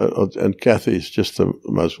 And Kathy's just the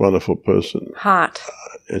most wonderful person. Heart.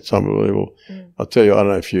 It's unbelievable. I'll tell you, I don't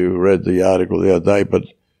know if you read the article the other day, but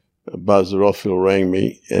Buzz Rothfield rang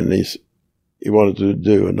me and he wanted to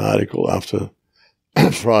do an article after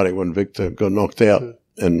Friday when Victor got knocked out.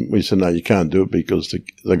 And we said, no, you can't do it because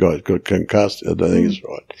the guy got concussed. I don't think it's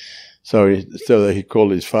right. So he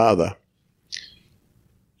called his father.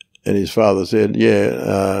 And his father said,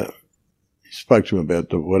 he spoke to him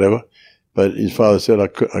about whatever. But his father said,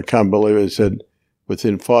 I can't believe it. He said,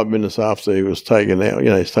 within 5 minutes after he was taken out, you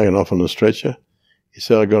know, he's taken off on the stretcher, he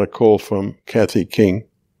said, I got a call from Kathy King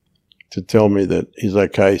to tell me that he's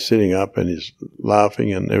okay sitting up and he's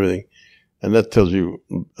laughing and everything. And that tells you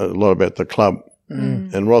a lot about the club.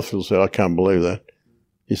 And Rothfield said, I can't believe that.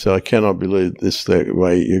 He said, I cannot believe this the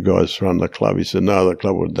way you guys run the club. He said, no other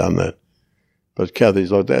club would have done that. But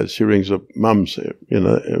Kathy's like that. She rings up mums, you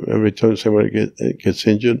know, every time someone gets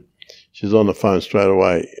injured. She's on the phone straight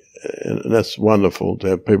away, and that's wonderful to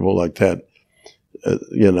have people like that,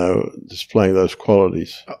 you know, displaying those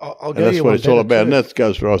qualities. I'll and that's what it's all about, and that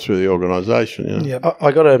goes right through the organisation. You know? Yeah,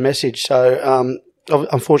 I got a message. So,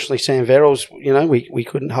 unfortunately, Sam Verrills, you know, we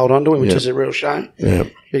couldn't hold on to him, which is a real shame. Yeah.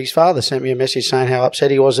 But his father sent me a message saying how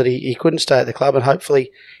upset he was that he couldn't stay at the club, and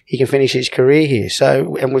hopefully he can finish his career here.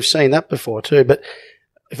 So, and we've seen that before too. But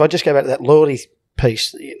if I just go back to that loyalty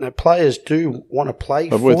piece, you know, players do want to play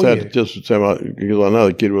for you. But with that, just to say, because I know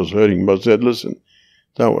the kid was hurting, but I said, listen,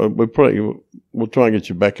 we'll try and get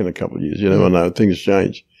you back in a couple of years. You never know, things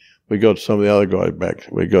change. We got some of the other guys back.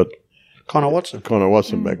 We got Connor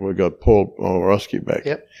Watson back. We got Paul Morosky back.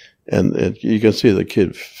 Yep. And you can see the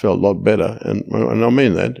kid felt a lot better. And I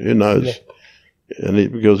mean that. Who knows? Yeah.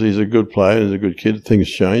 And because he's a good player, he's a good kid, things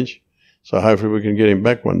change. So hopefully we can get him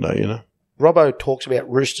back one day, you know. Robbo talks about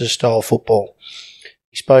Roosters-style football.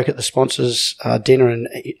 He spoke at the sponsors' dinner, and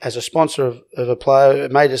as a sponsor of a player,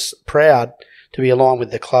 it made us proud to be aligned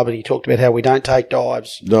with the club, and he talked about how we don't take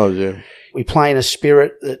dives. No, yeah. We play in a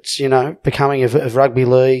spirit that's, you know, becoming of rugby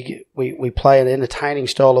league. We play an entertaining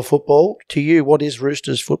style of football. To you, what is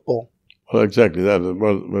Roosters football? Well, exactly that.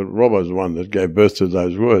 Well, Robbo's the one that gave birth to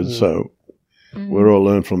those words, so we're all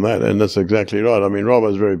learned from that, and that's exactly right. I mean,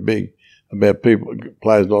 Robbo's very big about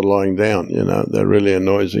players not lying down, you know. That really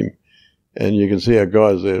annoys him. And you can see our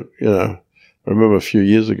guys there, you know. I remember a few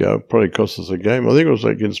years ago, it probably cost us a game. I think it was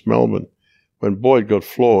against Melbourne when Boyd got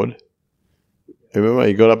floored. Remember,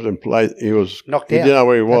 he got up and played. He was knocked out. He didn't know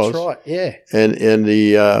where he was. That's right, yeah. And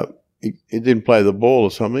he didn't play the ball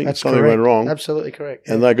or something. That's something correct. went wrong. Absolutely correct.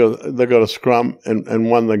 And they got a scrum and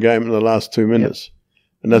won the game in the last 2 minutes. Yep.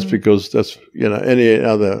 And that's because that's, you know, any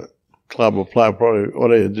other club or player probably ought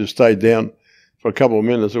to just stay down for a couple of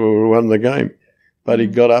minutes and we would have won the game. But he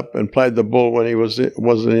got up and played the ball when he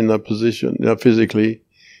wasn't in a position, you know, physically.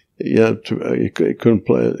 You know, he couldn't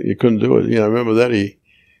play. He couldn't do it. You know, remember that he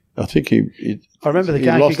I think I remember the he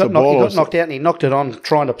game. lost He got the ball or knocked out and he knocked it on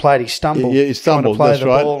trying to play it. He stumbled. Yeah, he stumbled. Trying to That's play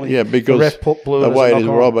the right. ball. Yeah, because the ref blew the it as way a it is,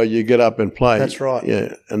 knock-on. Robert, you get up and play. That's right.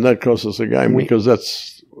 Yeah, and that costs us a game because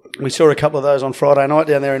that's We saw a couple of those on Friday night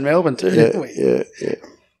down there in Melbourne too, didn't we? yeah.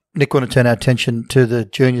 Nick, want to turn our attention to the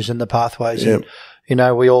juniors and the pathways. Yeah. And, you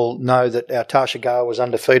know, we all know that our Tasha Gale was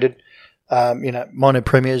undefeated. Minor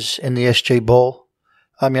premiers in the SG ball.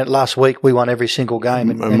 I mean, last week we won every single game.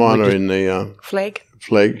 A minor in the Flag.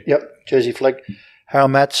 flag. Yep, Jersey flag.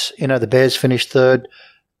 Harold Matts, the Bears finished third.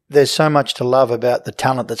 There's so much to love about the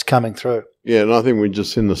talent that's coming through. Yeah, and I think we're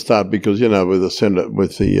just in the start because with the centre,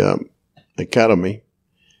 with the academy,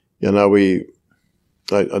 you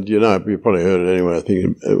probably heard it anyway. I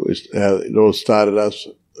think it was how it all started us.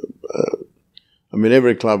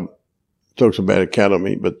 Every club talks about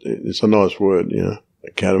academy, but it's a nice word,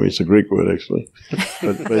 Academy is a Greek word, actually.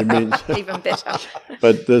 But it means Even better.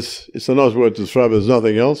 But it's a nice word to throw, but there's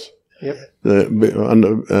nothing else. Yep.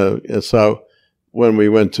 So when we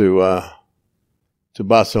went to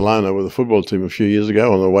Barcelona with the football team a few years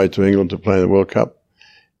ago on the way to England to play in the World Cup,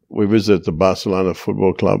 we visited the Barcelona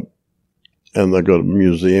Football Club, and they got a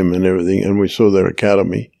museum and everything, and we saw their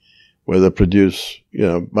academy where they produce,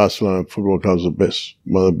 Barcelona Football Club is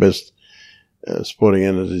one of the best sporting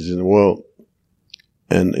entities in the world.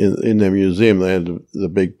 And in their museum, they had the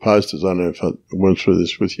big posters. I don't know if I went through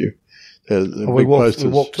this with you. We walked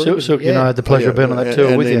through. So, I had the pleasure of being on that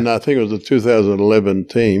tour with you. I think it was the 2011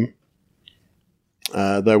 team.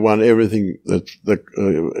 They won everything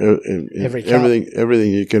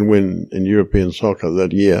everything you can win in European soccer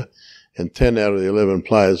that year, and 10 out of the 11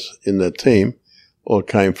 players in that team all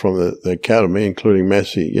came from the academy, including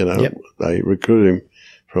Messi. They recruited him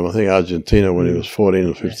from I think Argentina when he was 14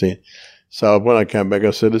 or 15. Yeah. So when I came back,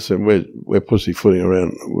 I said, "Listen, we're pussyfooting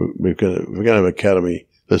around. We're going to have an academy.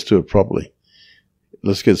 Let's do it properly.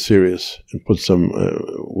 Let's get serious and put some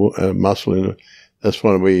muscle in it." That's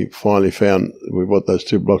when we finally found we bought those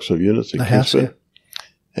 2 blocks of units in Kingsford.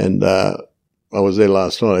 And I was there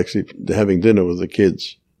last night actually having dinner with the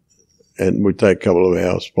kids, and we take a couple of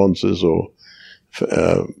our sponsors or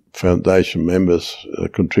foundation members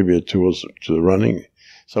contribute to the running.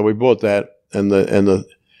 So we bought that, and our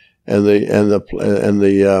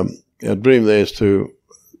dream there is to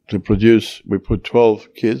produce. We put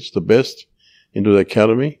 12 kids, the best, into the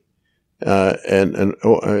academy, and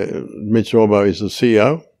Mitch Orbo is the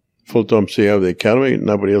CEO, full-time CEO of the academy.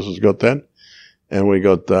 Nobody else has got that, and we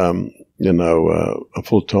got a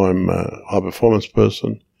full-time high-performance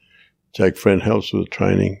person. Jake Friend helps with the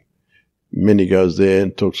training. Minnie goes there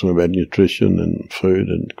and talks to them about nutrition and food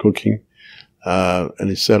and cooking, and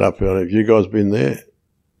he's set up. Have you guys been there?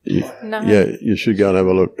 No. Yeah, you should go and have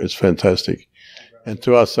a look. It's fantastic. And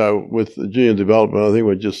to us, so with the junior development, I think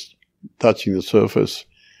we're just touching the surface.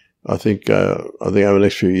 I think over the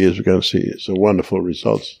next few years we're going to see some wonderful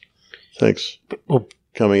results. Thanks.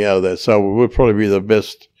 Coming out of that. So we'll probably be the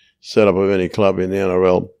best setup of any club in the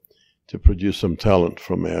NRL to produce some talent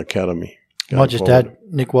from our academy. I'll just add,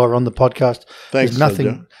 Nick, while we're on the podcast, thanks,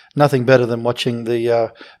 there's nothing better than watching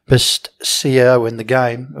the best CEO in the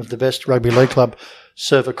game of the best rugby league club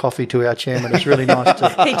serve a coffee to our chairman. It's really nice to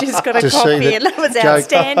He just got a to coffee see and that was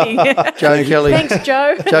outstanding. Joe Kelly. Thanks,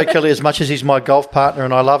 Joe. Joe Kelly, as much as he's my golf partner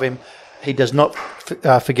and I love him, he does not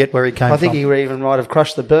forget where he came from. I think he even might have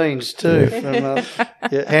crushed the beans too.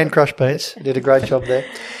 Hand crushed beans. He did a great job there.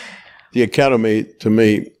 The academy, to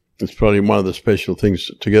me, is probably one of the special things,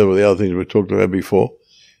 together with the other things we talked about before.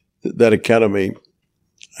 That academy,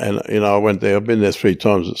 and I went there. I've been there 3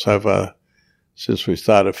 times so far since we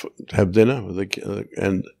started to have dinner with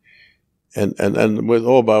and with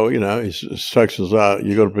Orbo, his instructions are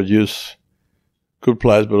you got to produce good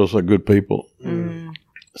players, but also good people. Mm.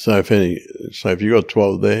 So if you got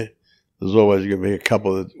 12 there, there's always going to be a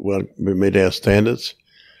couple that won't meet our standards.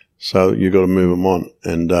 So you got to move them on,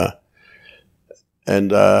 and I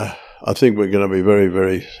think we're going to be very,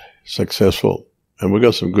 very successful, and we've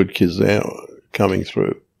got some good kids now coming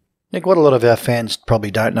through. Nick, what a lot of our fans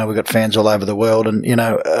probably don't know, we've got fans all over the world, and we've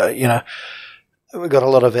got a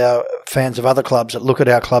lot of our fans of other clubs that look at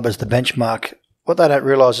our club as the benchmark. What they don't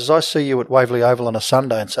realise is I see you at Waverley Oval on a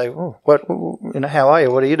Sunday and say, how are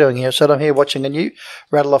you? What are you doing here? I said, I'm here watching, and you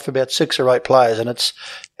rattle off about 6 or 8 players, and it's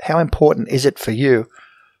how important is it for you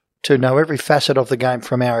to know every facet of the game,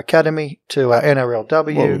 from our academy to our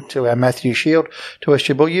NRLW to our Matthew Shield to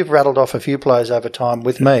SG Ball. You've rattled off a few players over time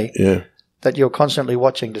with me. Yeah. That you're constantly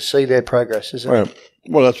watching to see their progress, isn't it?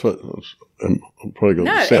 Well, that's what I'm probably going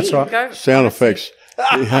to say. Sound effects.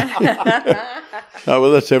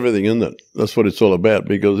 Well, that's everything, isn't it? That's what it's all about,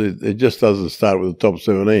 because it just doesn't start with the top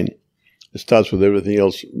 17. It starts with everything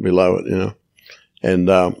else below it, you know. And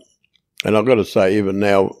I've got to say, even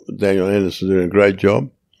now, Daniel Anderson's doing a great job.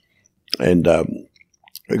 And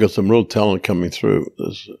we've got some real talent coming through.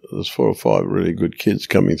 There's 4 or 5 really good kids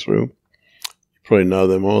coming through. You probably know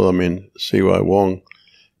them all. I mean, C.Y. Wong,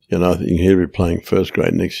 you know, I think he'll be playing first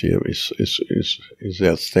grade next year. He's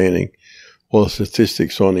outstanding. All the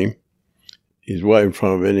statistics on him, he's way in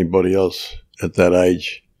front of anybody else at that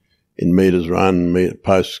age in meters run,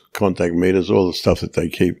 post-contact meters, all the stuff that they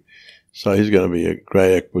keep. So he's going to be a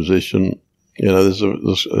great acquisition. You know, there's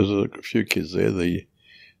a few kids there. The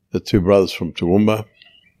 2 brothers from Toowoomba.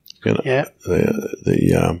 You know, Yeah.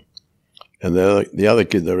 And the other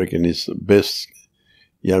kid, I reckon, is the best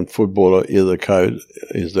young footballer in the code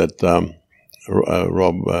is that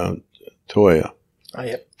Rob Toya Oh,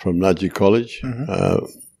 yep. from Nudgee College.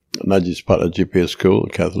 Nudgee's part of GPS school, a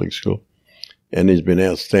Catholic school. And he's been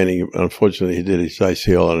outstanding. Unfortunately, he did his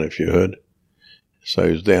ACL, I don't know if you heard. So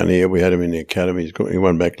he was down here. We had him in the academy. He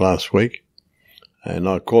went back last week. And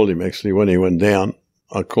I called him, actually, when he went down.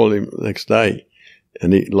 I called him the next day.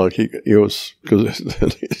 And he was, because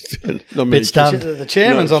Bit stunned. The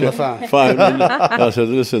chairman's on the phone. And I said,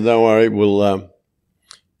 listen, don't worry, we'll,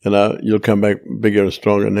 you'll come back bigger and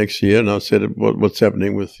stronger next year. And I said, what's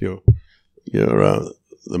happening with your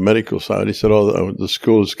the medical side? He said, the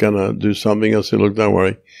school's going to do something. I said, look, don't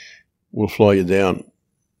worry, we'll fly you down.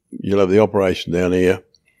 You'll have the operation down here,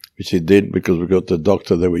 which he did because we got the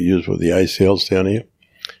doctor that we use for the ACLs down here.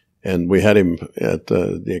 And we had him at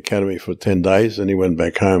the academy for 10 days, and he went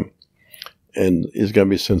back home. And he's going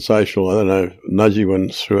to be sensational. I don't know, Nudgee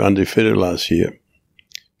went through undefeated last year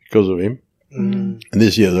because of him. And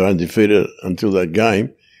this year they're undefeated until that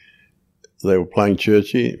game. They were playing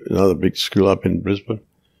Churchie, another big school up in Brisbane.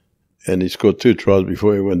 And he scored 2 tries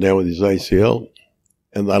before he went down with his ACL.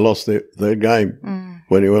 And they lost their game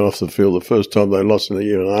when he went off the field. The first time they lost in a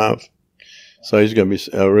year and a half. So he's going to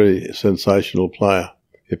be a really sensational player.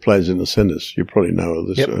 He plays in the centres. You probably know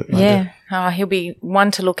this. Yep. Yeah. Oh, he'll be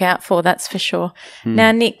one to look out for, that's for sure.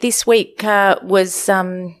 Now, Nick, this week was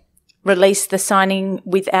released the signing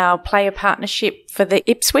with our player partnership for the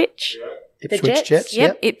Ipswich. Ipswich Jets.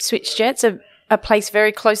 Yep, Ipswich Jets, a place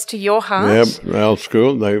very close to your heart. Yep, the old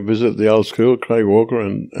school. They visited the old school, Craig Walker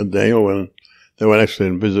and Daniel, when they went actually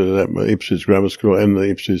and visited at Ipswich Grammar School and the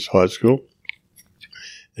Ipswich High School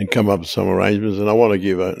and come up with some arrangements. And I want to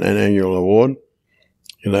give an annual award.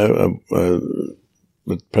 You know,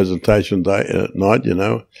 with presentation day at night. You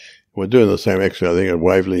know, we're doing the same actually. I think at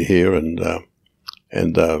Waverley here and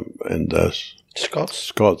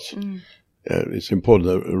Scots. It's important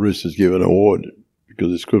that the Roosters give an award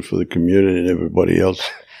because it's good for the community and everybody else.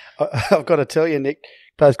 I've got to tell you, Nick,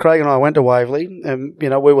 both Craig and I went to Waverley, and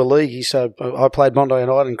we were leaguey, so I played Bondi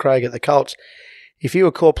United and Craig at the Colts. If you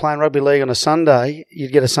were caught playing rugby league on a Sunday,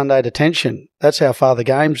 you'd get a Sunday detention. That's how far the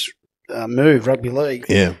games move, rugby league.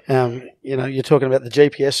 Yeah. You're talking about the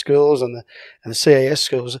GPS schools and the CAS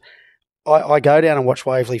schools. I go down and watch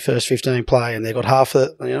Waverley first 15 play, and they've got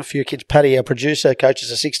a few kids. Paddy, our producer, coaches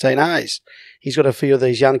the 16As. He's got a few of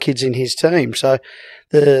these young kids in his team. So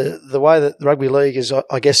the way that the rugby league is,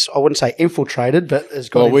 I guess, I wouldn't say infiltrated, but has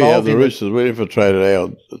got involved. Well, we have the Roosters. We infiltrated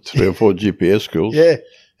our 3 or 4 GPS schools. Yeah.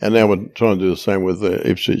 And now we're trying to do the same with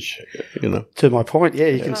Ipswich, you know. To my point, yeah,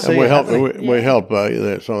 you can see. And we help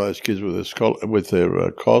some of those kids with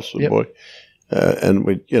their costs, Yep. boy. And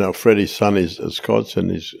we, Freddie's son is Scots, and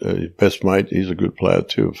his best mate, he's a good player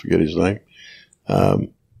too. I forget his name.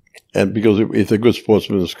 And because if they're good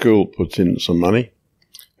sportsmen, the school puts in some money,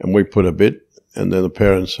 and we put a bit, and then the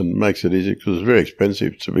parents, and makes it easy because it's very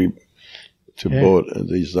expensive to board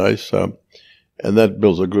these days. So, and that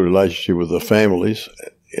builds a good relationship with the families,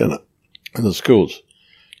 and the schools.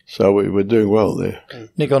 So we're doing well there.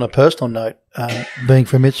 Nick, on a personal note, being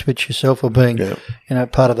from Ipswich yourself, or being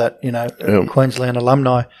part of that Queensland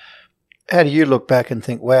alumni, how do you look back and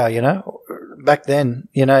think, wow, back then,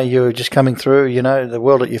 you were just coming through, the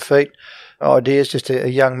world at your feet, ideas, just a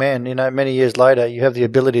young man, many years later, you have the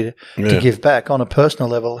ability to give back on a personal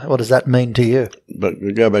level. What does that mean to you? But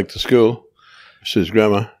we go back to school, Ipswich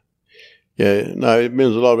Grammar. Yeah, no, it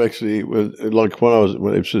means a lot actually. Like when I was at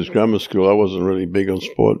Ipswich Grammar School, I wasn't really big on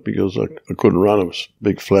sport because I couldn't run. I was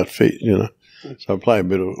big, flat feet, So I play a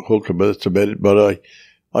bit of hooker, but that's about it. But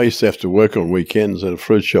I used to have to work on weekends at a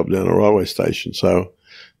fruit shop down a railway station, so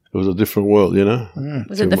it was a different world,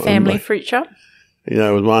 Was it the family fruit shop? It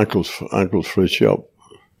was my uncle's fruit shop,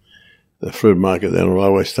 the fruit market down a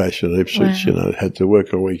railway station in Ipswich. Wow. Had to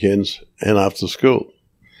work on weekends and after school.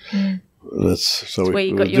 That's where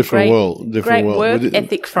you got your different great, world, great work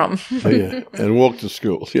ethic from. And walk to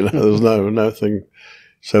school. There's nothing.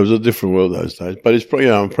 So it was a different world those days. But it's probably,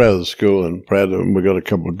 I'm proud of the school and proud of them. We've got a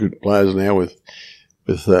couple of good players now with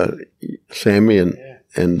Sammy and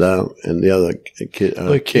the other kid,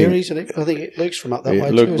 Luke King. Keary's, I think Luke's from up that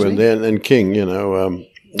way Luke too, isn't went he? there, and King,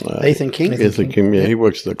 Ethan King. Ethan King, yeah, he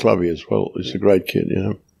works at the club here as well. He's a great kid,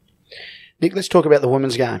 Nick, let's talk about the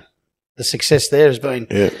women's game. The success there has been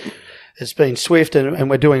it's been swift, and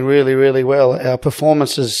we're doing really, really well. Our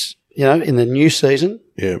performances, in the new season,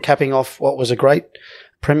 capping off what was a great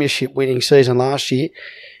premiership winning season last year.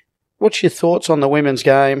 What's your thoughts on the women's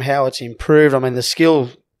game, how it's improved? I mean, the skill,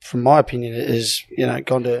 from my opinion, is,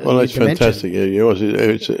 gone to Well, a new it's dimension. fantastic.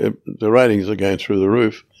 Yeah, the ratings are going through the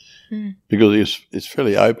roof because it's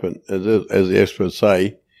fairly open, as the experts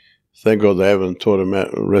say. Thank God they haven't taught them out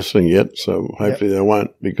wrestling yet, so hopefully they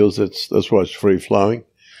won't, because that's why it's free flowing.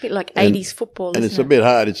 A bit like 80s football, And isn't it's a it? bit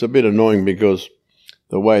hard. It's a bit annoying because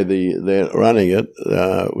the way they're running it,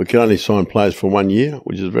 we can only sign players for 1 year,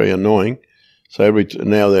 which is very annoying. So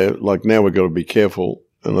now we've got to be careful.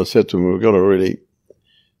 And I said to them, we've got to really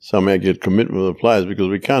somehow get commitment with the players, because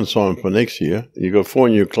we can't sign for next year. You've got 4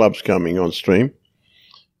 new clubs coming on stream.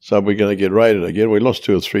 So we're going to get rated again. We lost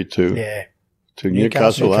 2 or 3 to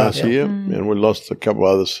Newcastle last year, and we lost a couple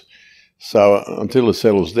others. So until it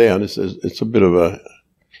settles down, it's a bit of a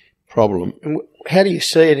problem. And how do you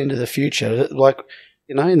see it into the future? Like,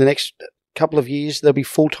 in the next couple of years, there'll be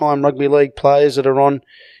full-time rugby league players that are on,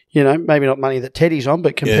 maybe not money that Teddy's on,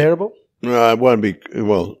 but comparable? No, it won't be.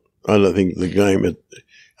 Well, I don't think the game.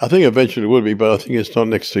 I think eventually it will be, but I think it's not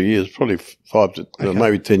next 2 years. Probably 5 to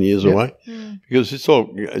maybe 10 years away, because it's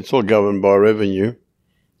all governed by revenue.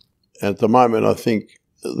 At the moment, I think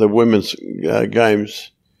the women's games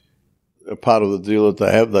are part of the deal that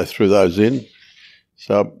they have. They threw those in,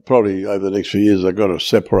 so probably over the next few years they've got to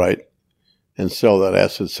separate and sell that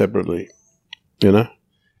asset separately, and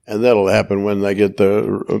that'll happen when they get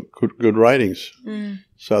the good ratings.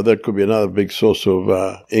 So that could be another big source of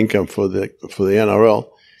income for the NRL,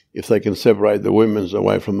 if they can separate the women's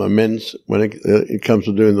away from the men's when it comes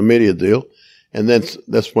to doing the media deal, and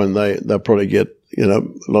that's when they'll probably get a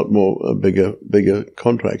lot more bigger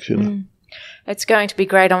contracts. It's going to be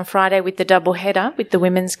great on Friday with the double header, with the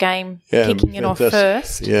women's game kicking it off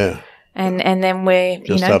first. Yeah. And then we're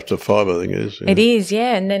Just after 5, I think it is. It is,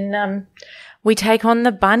 yeah. And then we take on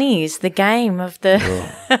the Bunnies, the game of the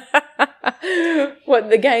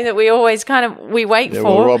the game that we always we wait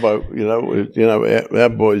for. Well, Robbo, our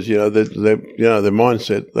boys, their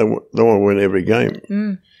mindset, they want to win every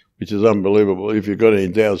game, which is unbelievable. If you've got any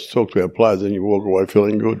doubts, talk to our players, and you walk away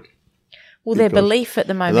feeling good. Well, their belief at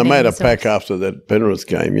the moment. And they made a themselves. pack after that Penrith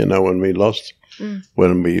game, when we lost,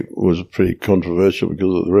 when it was pretty controversial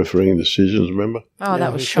because of the refereeing decisions, remember? Oh,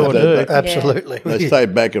 that was sure shocking. do. Absolutely. They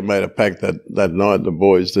stayed back and made a pact that night, the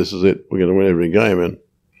boys, this is it, we're going to win every game, and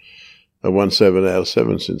they won 7 out of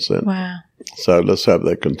 7 since then. Wow. So let's hope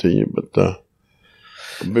they continue, but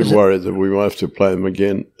I'm a bit worried that we might have to play them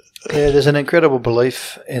again. Yeah, there's an incredible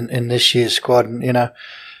belief in this year's squad, and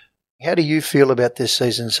how do you feel about this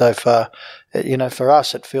season so far? For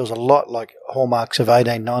us, it feels a lot like hallmarks of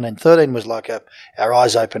 18, 19. 13 was like our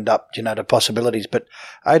eyes opened up, to possibilities. But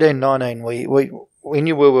 18, 19, we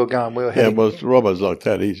knew where we were going. We were heading. Yeah, well, Robert's like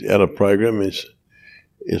that. He's out of program.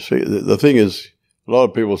 The thing is, a lot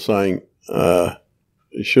of people saying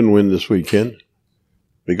he shouldn't win this weekend,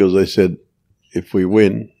 because they said if we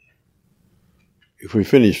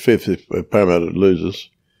finish 5th, if Parramatta loses,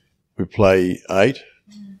 we play 8.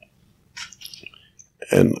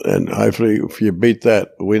 And hopefully, if you beat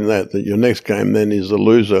that, win that, then your next game then is the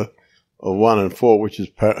loser of 1 and 4, which is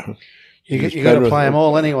You got to play them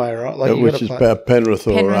all anyway, right? which is Penrith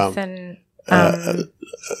or Penrith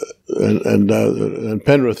and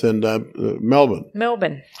Penrith and Melbourne.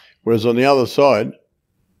 Melbourne. Whereas on the other side,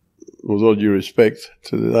 with all due respect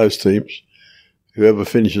to those teams, whoever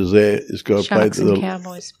finishes there is got to play Sharks and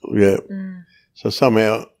Cowboys. Yeah. So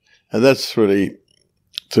somehow, and that's really,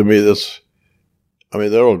 to me,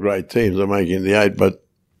 they're all great teams. They're making the 8, but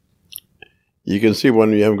you can see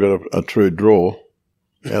when you haven't got a true draw,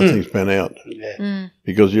 how things pan out. Yeah.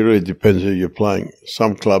 Because it really depends who you're playing.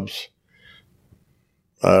 Some clubs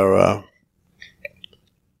are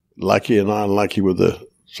lucky and unlucky with the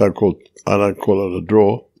so-called, I don't call it a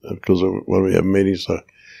draw, because when we have meetings, I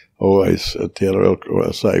always at the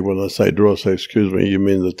NRL say, when I say draw, I say, excuse me, you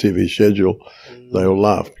mean the TV schedule? They all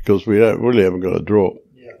laugh, because we really haven't got a draw.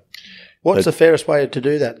 What's the fairest way to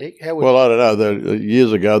do that, Nick? Well, I don't know.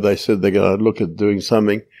 Years ago, they said they're going to look at doing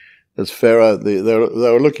something that's fairer. They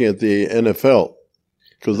were looking at the NFL,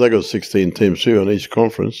 because they got 16 teams too on each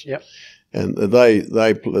conference. Yep. And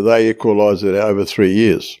they equalise it over 3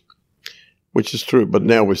 years. which is true. But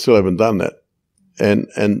now we still haven't done that.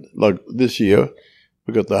 And like this year,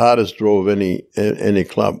 we got the hardest draw of any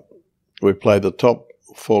club. We played the top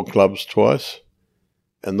 4 clubs twice,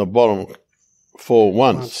 and the bottom 4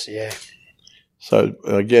 once. Yeah. So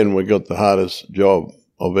again, we got the hardest job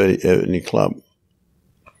of any club.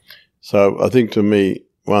 So I think, to me,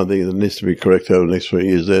 one thing that needs to be corrected over the next 3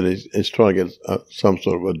 years then is trying to get some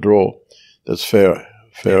sort of a draw that's fairer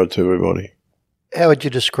to everybody. How would you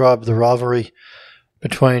describe the rivalry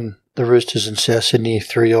between the Roosters and South Sydney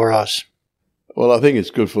through your eyes? Well, I think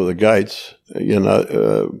it's good for the Gates. You know,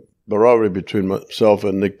 the rivalry between myself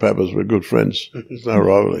and Nick Pappas, we're good friends. There's no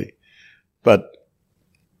rivalry. But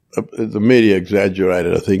the media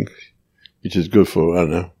exaggerated, I think, which is good for, I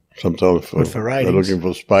don't know, sometimes for ratings. They're looking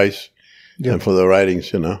for space and for the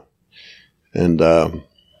ratings, you know. And,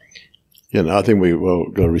 you know, I think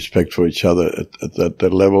we've got respect for each other at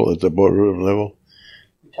that level, at the boardroom level.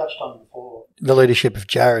 You touched on before the leadership of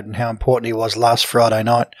Jared and how important he was last Friday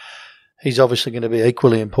night. He's obviously going to be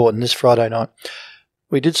equally important this Friday night.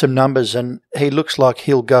 We did some numbers, and he looks like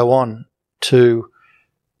he'll go on to,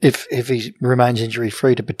 if he remains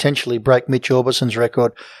injury-free, to potentially break Mitch Orbison's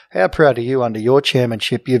record. How proud are you under your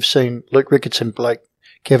chairmanship? You've seen Luke Ricketson break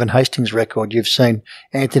Kevin Hastings' record. You've seen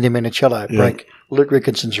Anthony Minicello break Luke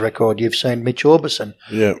Ricketson's record. You've seen Mitch Orbison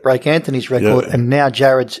break Anthony's record, and now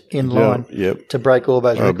Jared's in line to break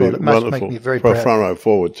Orbo's record. It must make me very proud. For front row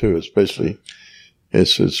forward too, especially.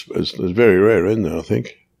 It's very rare, isn't it, I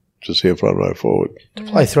think, to see a front row forward. To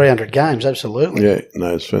play 300 games, absolutely. Yeah,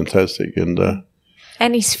 no, it's fantastic.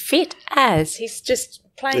 And he's fit as. He's just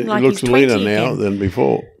playing like he's 20 again. He looks leaner now than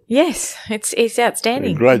before. Yes, it's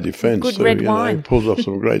outstanding. Great defence. Good too, red wine. He pulls off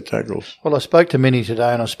some great tackles. Well, I spoke to Minnie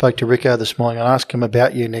today and I spoke to Rico this morning and asked him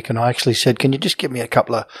about you, Nick, and I actually said, can you just give me a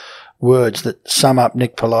couple of words that sum up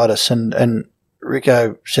Nick Politis? And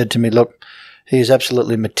Rico said to me, look, he is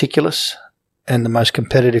absolutely meticulous and the most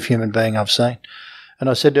competitive human being I've seen. And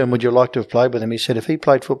I said to him, would you like to have played with him? He said, if he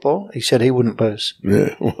played football, he said he wouldn't lose.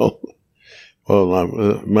 Yeah, well,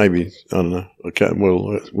 maybe, I don't know. Okay,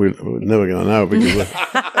 well, we're never going to know because.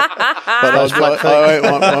 But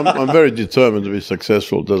I'm very determined to be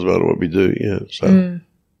successful. It doesn't matter what we do. Yeah. So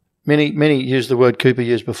Many used the word Cooper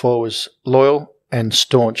used before was loyal and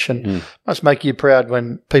staunch, and must make you proud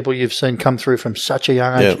when people you've seen come through from such a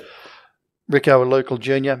young age. Rico, a local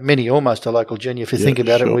junior, Minnie almost a local junior. If you think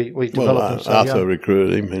about it, we developed him so Arthur young.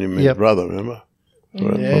 recruited him, and his brother, remember, from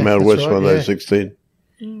out that's west right, when they were 16.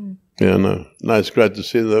 Yeah, no, it's great to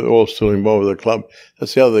see they're all still involved with the club.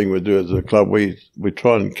 That's the other thing we do as a club. We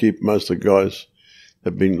try and keep most of the guys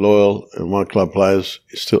that have been loyal and one club players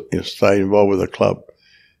still stay involved with the club.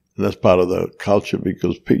 And that's part of the culture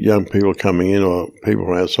because young people coming in or people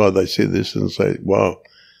from outside, they see this and say, wow,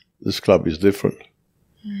 this club is different.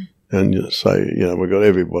 And you say, we've got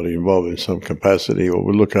everybody involved in some capacity or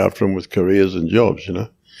we look after them with careers and jobs,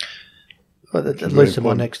 Well, that leads to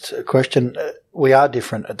my next question. We are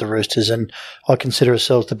different at the Roosters, and I consider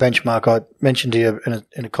ourselves the benchmark. I mentioned to you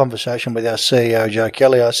in a conversation with our CEO, Joe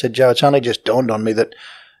Kelly, I said, Joe, it's only just dawned on me that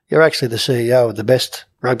you're actually the CEO of the best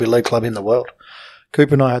rugby league club in the world.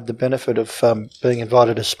 Cooper and I had the benefit of being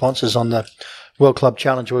invited as sponsors on the World Club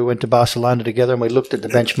Challenge. We went to Barcelona together and we looked at the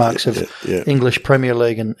benchmarks of English Premier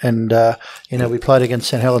League and we played against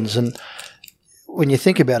St Helens. And when you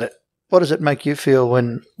think about it, what does it make you feel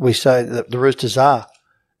when we say that the Roosters are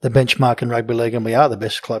the benchmark in rugby league and we are the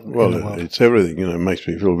best club in the world? Well, it's everything. It makes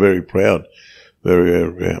me feel very proud,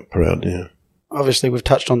 very, very proud, Obviously, we've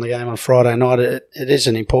touched on the game on Friday night. It is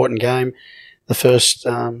an important game, the first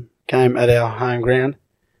game at our home ground.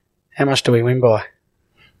 How much do we win by?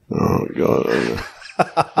 Oh, God.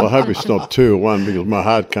 Well, I hope it's not 2-1 because my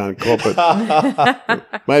heart can't cop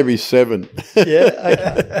it. Maybe 7.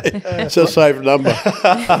 It's a safe number.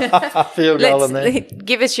 Field goal in there.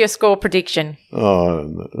 Give us your score prediction. Or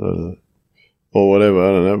whatever.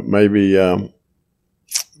 I don't know. Maybe,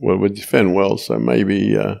 we defend well, so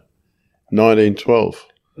maybe 19-12.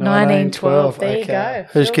 19-12. There you go.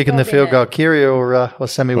 Who's kicking the field goal, Keary or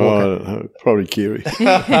Sammy Walker? I don't know. Probably Keary.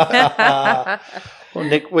 Well,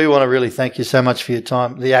 Nick, we want to really thank you so much for your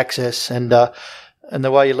time, the access, and the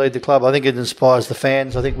way you lead the club. I think it inspires the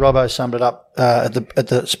fans. I think Robbo summed it up at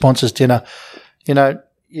the sponsors' dinner.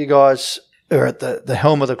 You guys are at the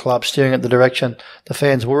helm of the club, steering at the direction. The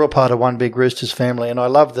fans, we're all part of one big Roosters family, and I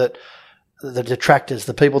love that the detractors,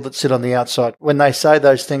 the people that sit on the outside, when they say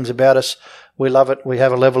those things about us, we love it. We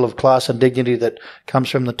have a level of class and dignity that comes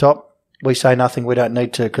from the top. we say nothing we don't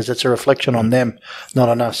need to, because it's a reflection on them, not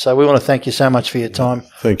on us. So we want to thank you so much for your time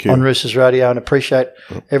Thank you. on Roosters Radio, and appreciate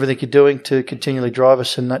everything you're doing to continually drive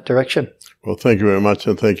us in that direction. Well, thank you very much,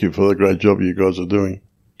 and thank you for the great job you guys are doing.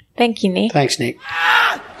 Thank you, Nick. Thanks, Nick.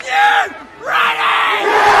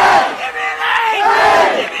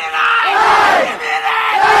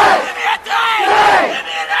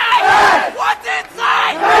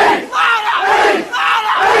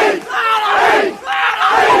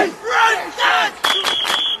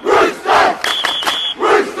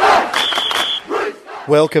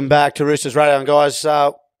 Welcome back to Roosters Radio, and guys,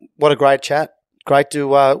 what a great chat. Great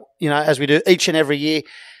to, as we do each and every year,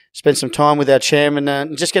 spend some time with our chairman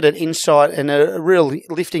and just get an insight and a real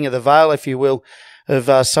lifting of the veil, if you will,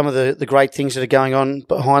 of some of the great things that are going on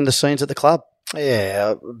behind the scenes at the club.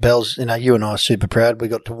 Yeah, Bells, you and I are super proud. We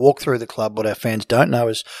got to walk through the club. What our fans don't know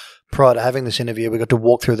is, prior to having this interview, we got to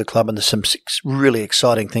walk through the club, and there's some really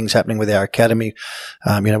exciting things happening with our academy,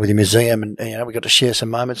 with the museum, and we got to share some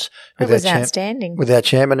moments. It was outstanding with our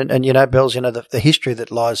chairman, and Bells, the history that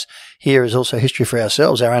lies here is also history for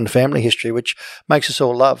ourselves, our own family history, which makes us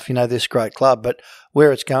all love this great club. But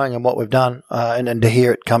where it's going and what we've done, and to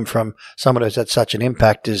hear it come from someone who's had such an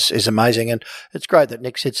impact is amazing. And it's great that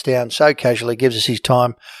Nick sits down so casually, gives us his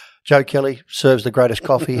time. Joe Kelly serves the greatest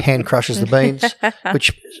coffee, hand crushes the beans,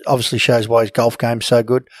 which obviously shows why his golf game's so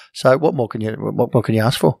good. So what more can you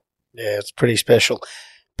ask for? Yeah, it's pretty special.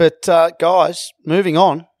 But guys, moving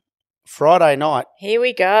on, Friday night. Here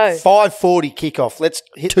we go. 5:40 kickoff. Let's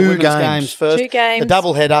hit the women's games first. 2 games. The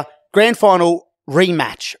doubleheader. Grand final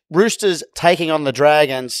rematch. Roosters taking on the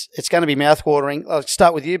Dragons. It's going to be mouthwatering. I'll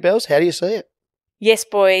start with you, Bells. How do you see it? Yes,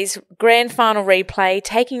 boys. Grand final replay,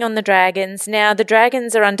 taking on the Dragons. Now, the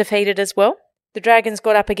Dragons are undefeated as well. The Dragons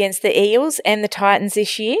got up against the Eels and the Titans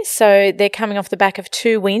this year, so they're coming off the back of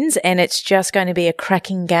 2 wins, and it's just going to be a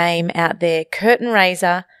cracking game out there. Curtain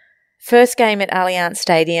raiser, first game at Allianz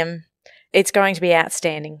Stadium. It's going to be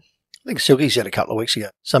outstanding. I think Silky said a couple of weeks ago,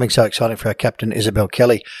 something so exciting for our captain, Isabel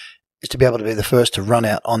Kelly, is to be able to be the first to run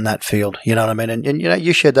out on that field. You know what I mean? And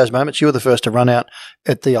you shared those moments. You were the first to run out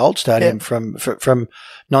at the old stadium from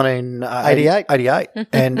 1988.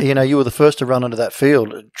 And, you were the first to run onto that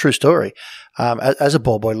field. True story. As a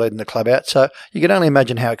ball boy leading the club out. So you can only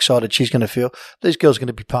imagine how excited she's going to feel. These girls are going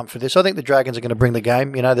to be pumped for this. I think the Dragons are going to bring the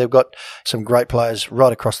game. They've got some great players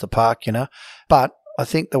right across the park, But I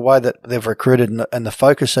think the way that they've recruited and the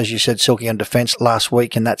focus, as you said, Silky, on defence last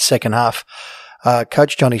week in that second half,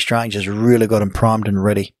 Coach Johnny Strange has really got them primed and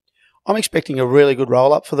ready. I'm expecting a really good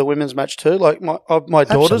roll-up for the women's match too. Like my daughters,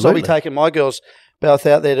 Absolutely. I'll be taking my girls both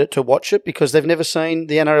out there to watch it because they've never seen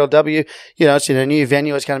the NRLW. It's in a new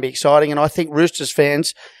venue. It's going to be exciting. And I think Roosters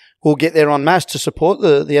fans will get there en masse to support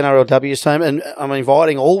the NRLW team. And I'm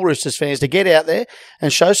inviting all Roosters fans to get out there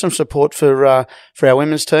and show some support for our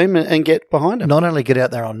women's team and get behind them. Not only get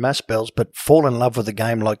out there en masse, Bells, but fall in love with the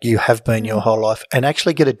game like you have been your whole life and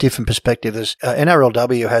actually get a different perspective. As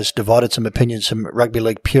NRLW has divided some opinions, some rugby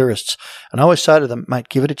league purists. And I always say to them, mate,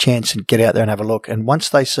 give it a chance and get out there and have a look. And once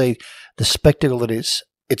they see the spectacle it is,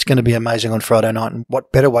 it's going to be amazing on Friday night. And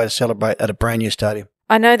what better way to celebrate at a brand new stadium?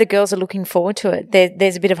 I know the girls are looking forward to it.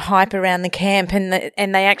 There's a bit of hype around the camp, and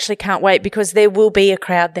they actually can't wait because there will be a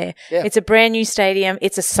crowd there. Yeah. It's a brand new stadium.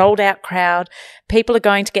 It's a sold-out crowd. People are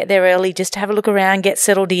going to get there early just to have a look around, get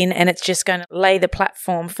settled in, and it's just going to lay the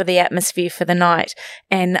platform for the atmosphere for the night.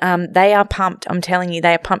 And they are pumped. I'm telling you,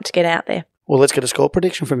 they are pumped to get out there. Well, let's get a score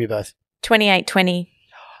prediction from you both. 28-20.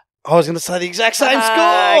 I was going to say the exact same score.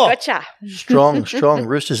 Gotcha. Strong.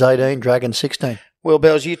 Roosters 18, Dragons 16. Well,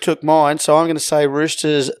 Bells, you took mine, so I'm going to say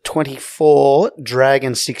Roosters 24,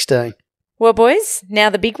 Dragons 16. Well, boys,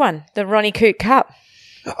 now the big one, the Ronnie Coote Cup.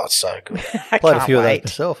 Oh, it's so good. I Played a can't few wait.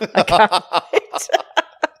 of those myself. I can't wait.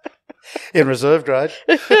 In reserve grade.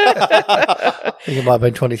 I think it might have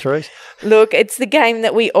been 23s. Look, it's the game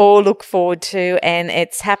that we all look forward to, and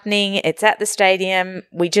it's happening. It's at the stadium.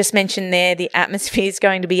 We just mentioned there the atmosphere is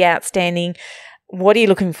going to be outstanding. What are you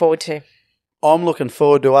looking forward to? I'm looking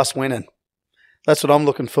forward to us winning. That's what I'm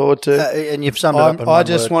looking forward to. And you've summed it up in I one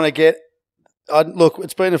just word. want to get. Look,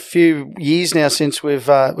 it's been a few years now since we've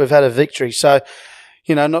had a victory. So,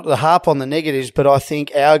 not to harp on the negatives, but I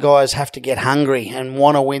think our guys have to get hungry and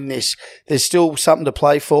want to win this. There's still something to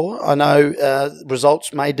play for. I know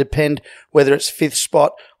results may depend whether it's 5th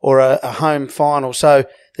spot or a home final. So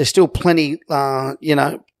there's still plenty,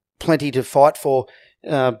 plenty to fight for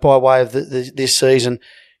by way of this season.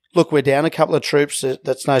 Look, we're down a couple of troops.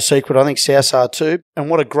 That's no secret. I think Souths are too. And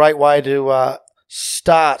what a great way to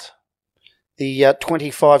start the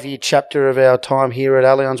 25-year chapter of our time here at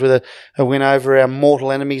Allianz with a win over our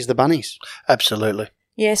mortal enemies, the Bunnies. Absolutely.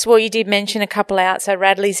 Yes, well, you did mention a couple out. So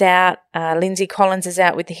Radley's out, Lindsay Collins is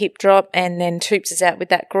out with the hip drop, and then Toops is out with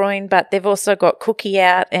that groin. But they've also got Cookie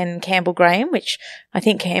out and Campbell Graham, which I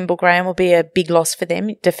think Campbell Graham will be a big loss for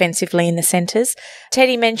them defensively in the centres.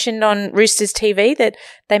 Teddy mentioned on Roosters TV that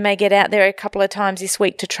they may get out there a couple of times this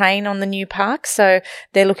week to train on the new park, so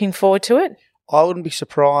they're looking forward to it. I wouldn't be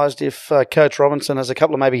surprised if Coach Robinson has a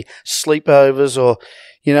couple of maybe sleepovers, or,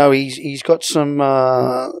 he's got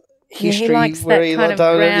some history he likes where that he kind of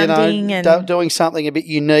grounding and doing something a bit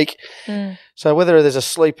unique. Mm. So whether there's a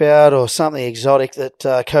sleep out or something exotic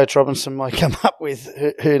that Coach Robinson might come up with,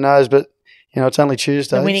 who knows? But it's only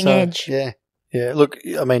Tuesday. The winning edge. Yeah. Yeah, look,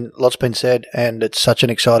 I mean, lots been said, and it's such an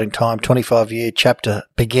exciting time. 25-year chapter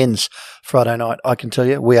begins Friday night. I can tell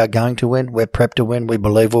you, we are going to win. We're prepped to win. We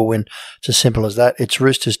believe we'll win. It's as simple as that. It's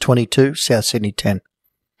Roosters 22, South Sydney 10.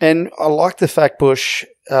 And I like the fact, Bush,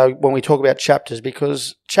 when we talk about chapters,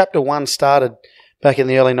 because chapter 1 started back in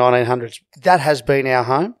the early 1900s. That has been our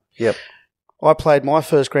home. Yep. I played my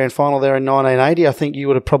first grand final there in 1980. I think you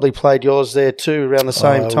would have probably played yours there too around the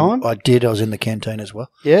same time. I did. I was in the canteen as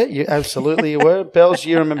well. Yeah, you absolutely you were. Bells,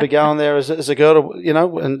 you remember going there as a girl,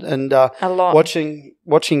 and A lot.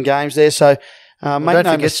 watching games there. So make don't no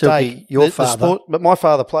forget, mistake, Silky, your the father. sport, but my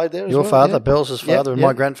father played there as Your well. father, yeah. Bells' Yep, father, and yep.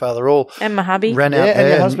 my grandfather all And my hubby. ran out Yeah, and there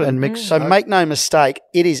your and, husband. mixed. So make no mistake,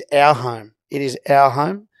 it is our home. It is our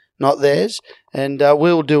home, not theirs. And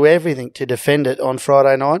we'll do everything to defend it on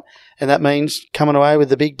Friday night. And that means coming away with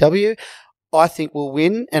the big W. I think we'll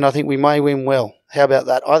win, and I think we may win well. How about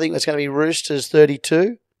that? I think it's going to be Roosters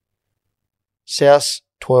 32, South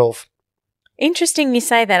 12. Interesting you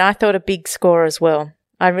say that. I thought a big score as well.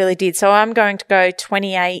 I really did. So I'm going to go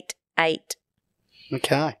 28-8.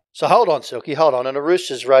 Okay. So hold on, Silky, hold on. And a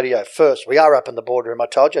Roosters radio first. We are up in the boardroom. I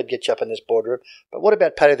told you I'd get you up in this boardroom. But what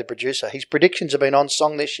about Paddy the producer? His predictions have been on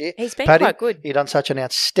song this year. He's been Paddy, quite good. You've done such an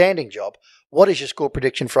outstanding job. What is your score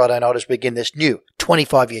prediction Friday night as we begin this new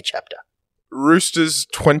 25-year chapter? Roosters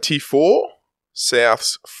 24,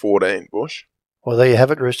 Souths 14, Bush. Well, there you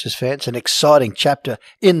have it, Roosters fans. An exciting chapter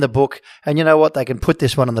in the book. And you know what? They can put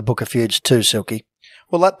this one in the Book of Feuds too, Silky.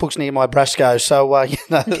 Well, that book's near my Brasco, so,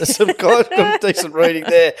 there's some decent reading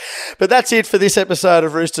there. But that's it for this episode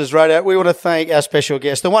of Roosters Radio. We want to thank our special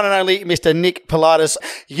guest, the one and only Mr. Nick Politis.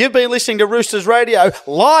 You've been listening to Roosters Radio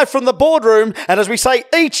live from the boardroom, and as we say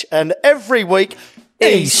each and every week,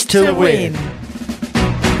 East to win.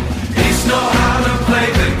 East know how to play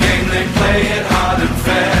the game, they play it hard and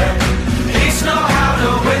fair. East know how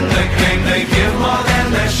to win the game, they give more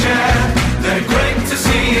than their share. They're great to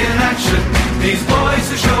see in action, these boys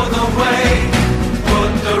who show the way.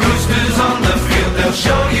 Put the Roosters on the field, they'll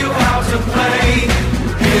show you how to play.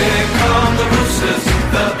 Here come the Roosters,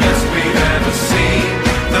 the best we've ever seen.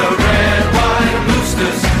 The red, white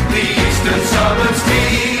Roosters, the Eastern Suburbs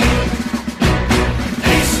team.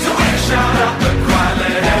 East to win, shout out the cry,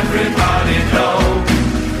 let everybody know.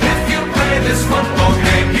 If you play this football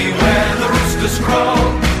game, beware the Roosters crow.